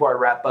more thing before I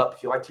wrap up,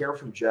 if you like to hear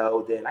from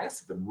Joe, then I got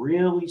something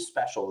really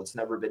special that's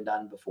never been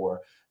done before.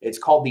 It's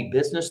called the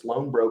Business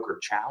Loan Broker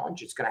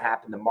Challenge. It's going to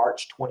happen the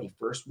March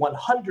 21st,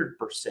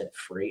 100%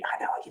 free. I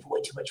know I give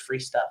away too much free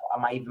stuff.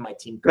 Even my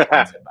team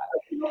complains about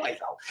it.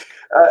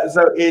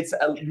 So it's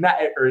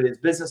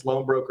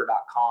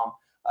businessloanbroker.com.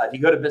 If you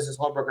go to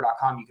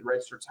businessloanbroker.com, you can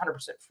register. It's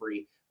 100%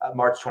 free.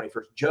 March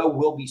 21st. Joe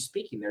will be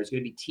speaking there. He's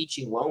going to be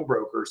teaching loan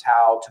brokers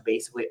how to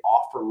basically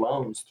offer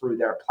loans through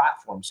their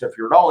platform. So if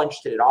you're at all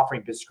interested in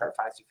offering business credit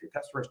financing for your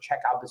customers, check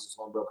out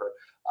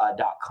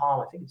businessloanbroker.com.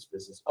 I think it's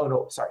business. Oh,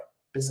 no, sorry.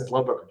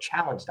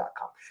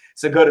 businessloanbrokerchallenge.com.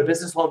 So go to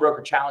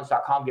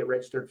businessloanbrokerchallenge.com, get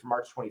registered for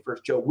March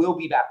 21st. Joe will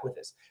be back with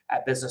us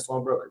at Business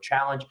Loan Broker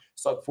Challenge.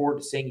 So look forward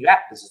to seeing you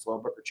at Business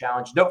Loan Broker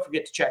Challenge. Don't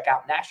forget to check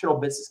out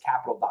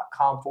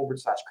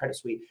nationalbusinesscapital.com/credit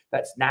suite.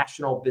 That's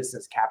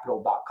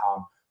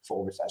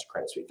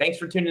nationalbusinesscapital.com/credit suite. Thanks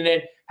for tuning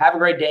in. Have a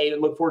great day.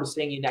 Look forward to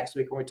seeing you next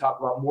week when we talk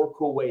about more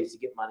cool ways to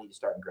get money to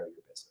start and grow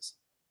your business.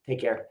 Take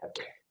care. Have a good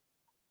day.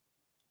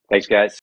 Thanks, guys.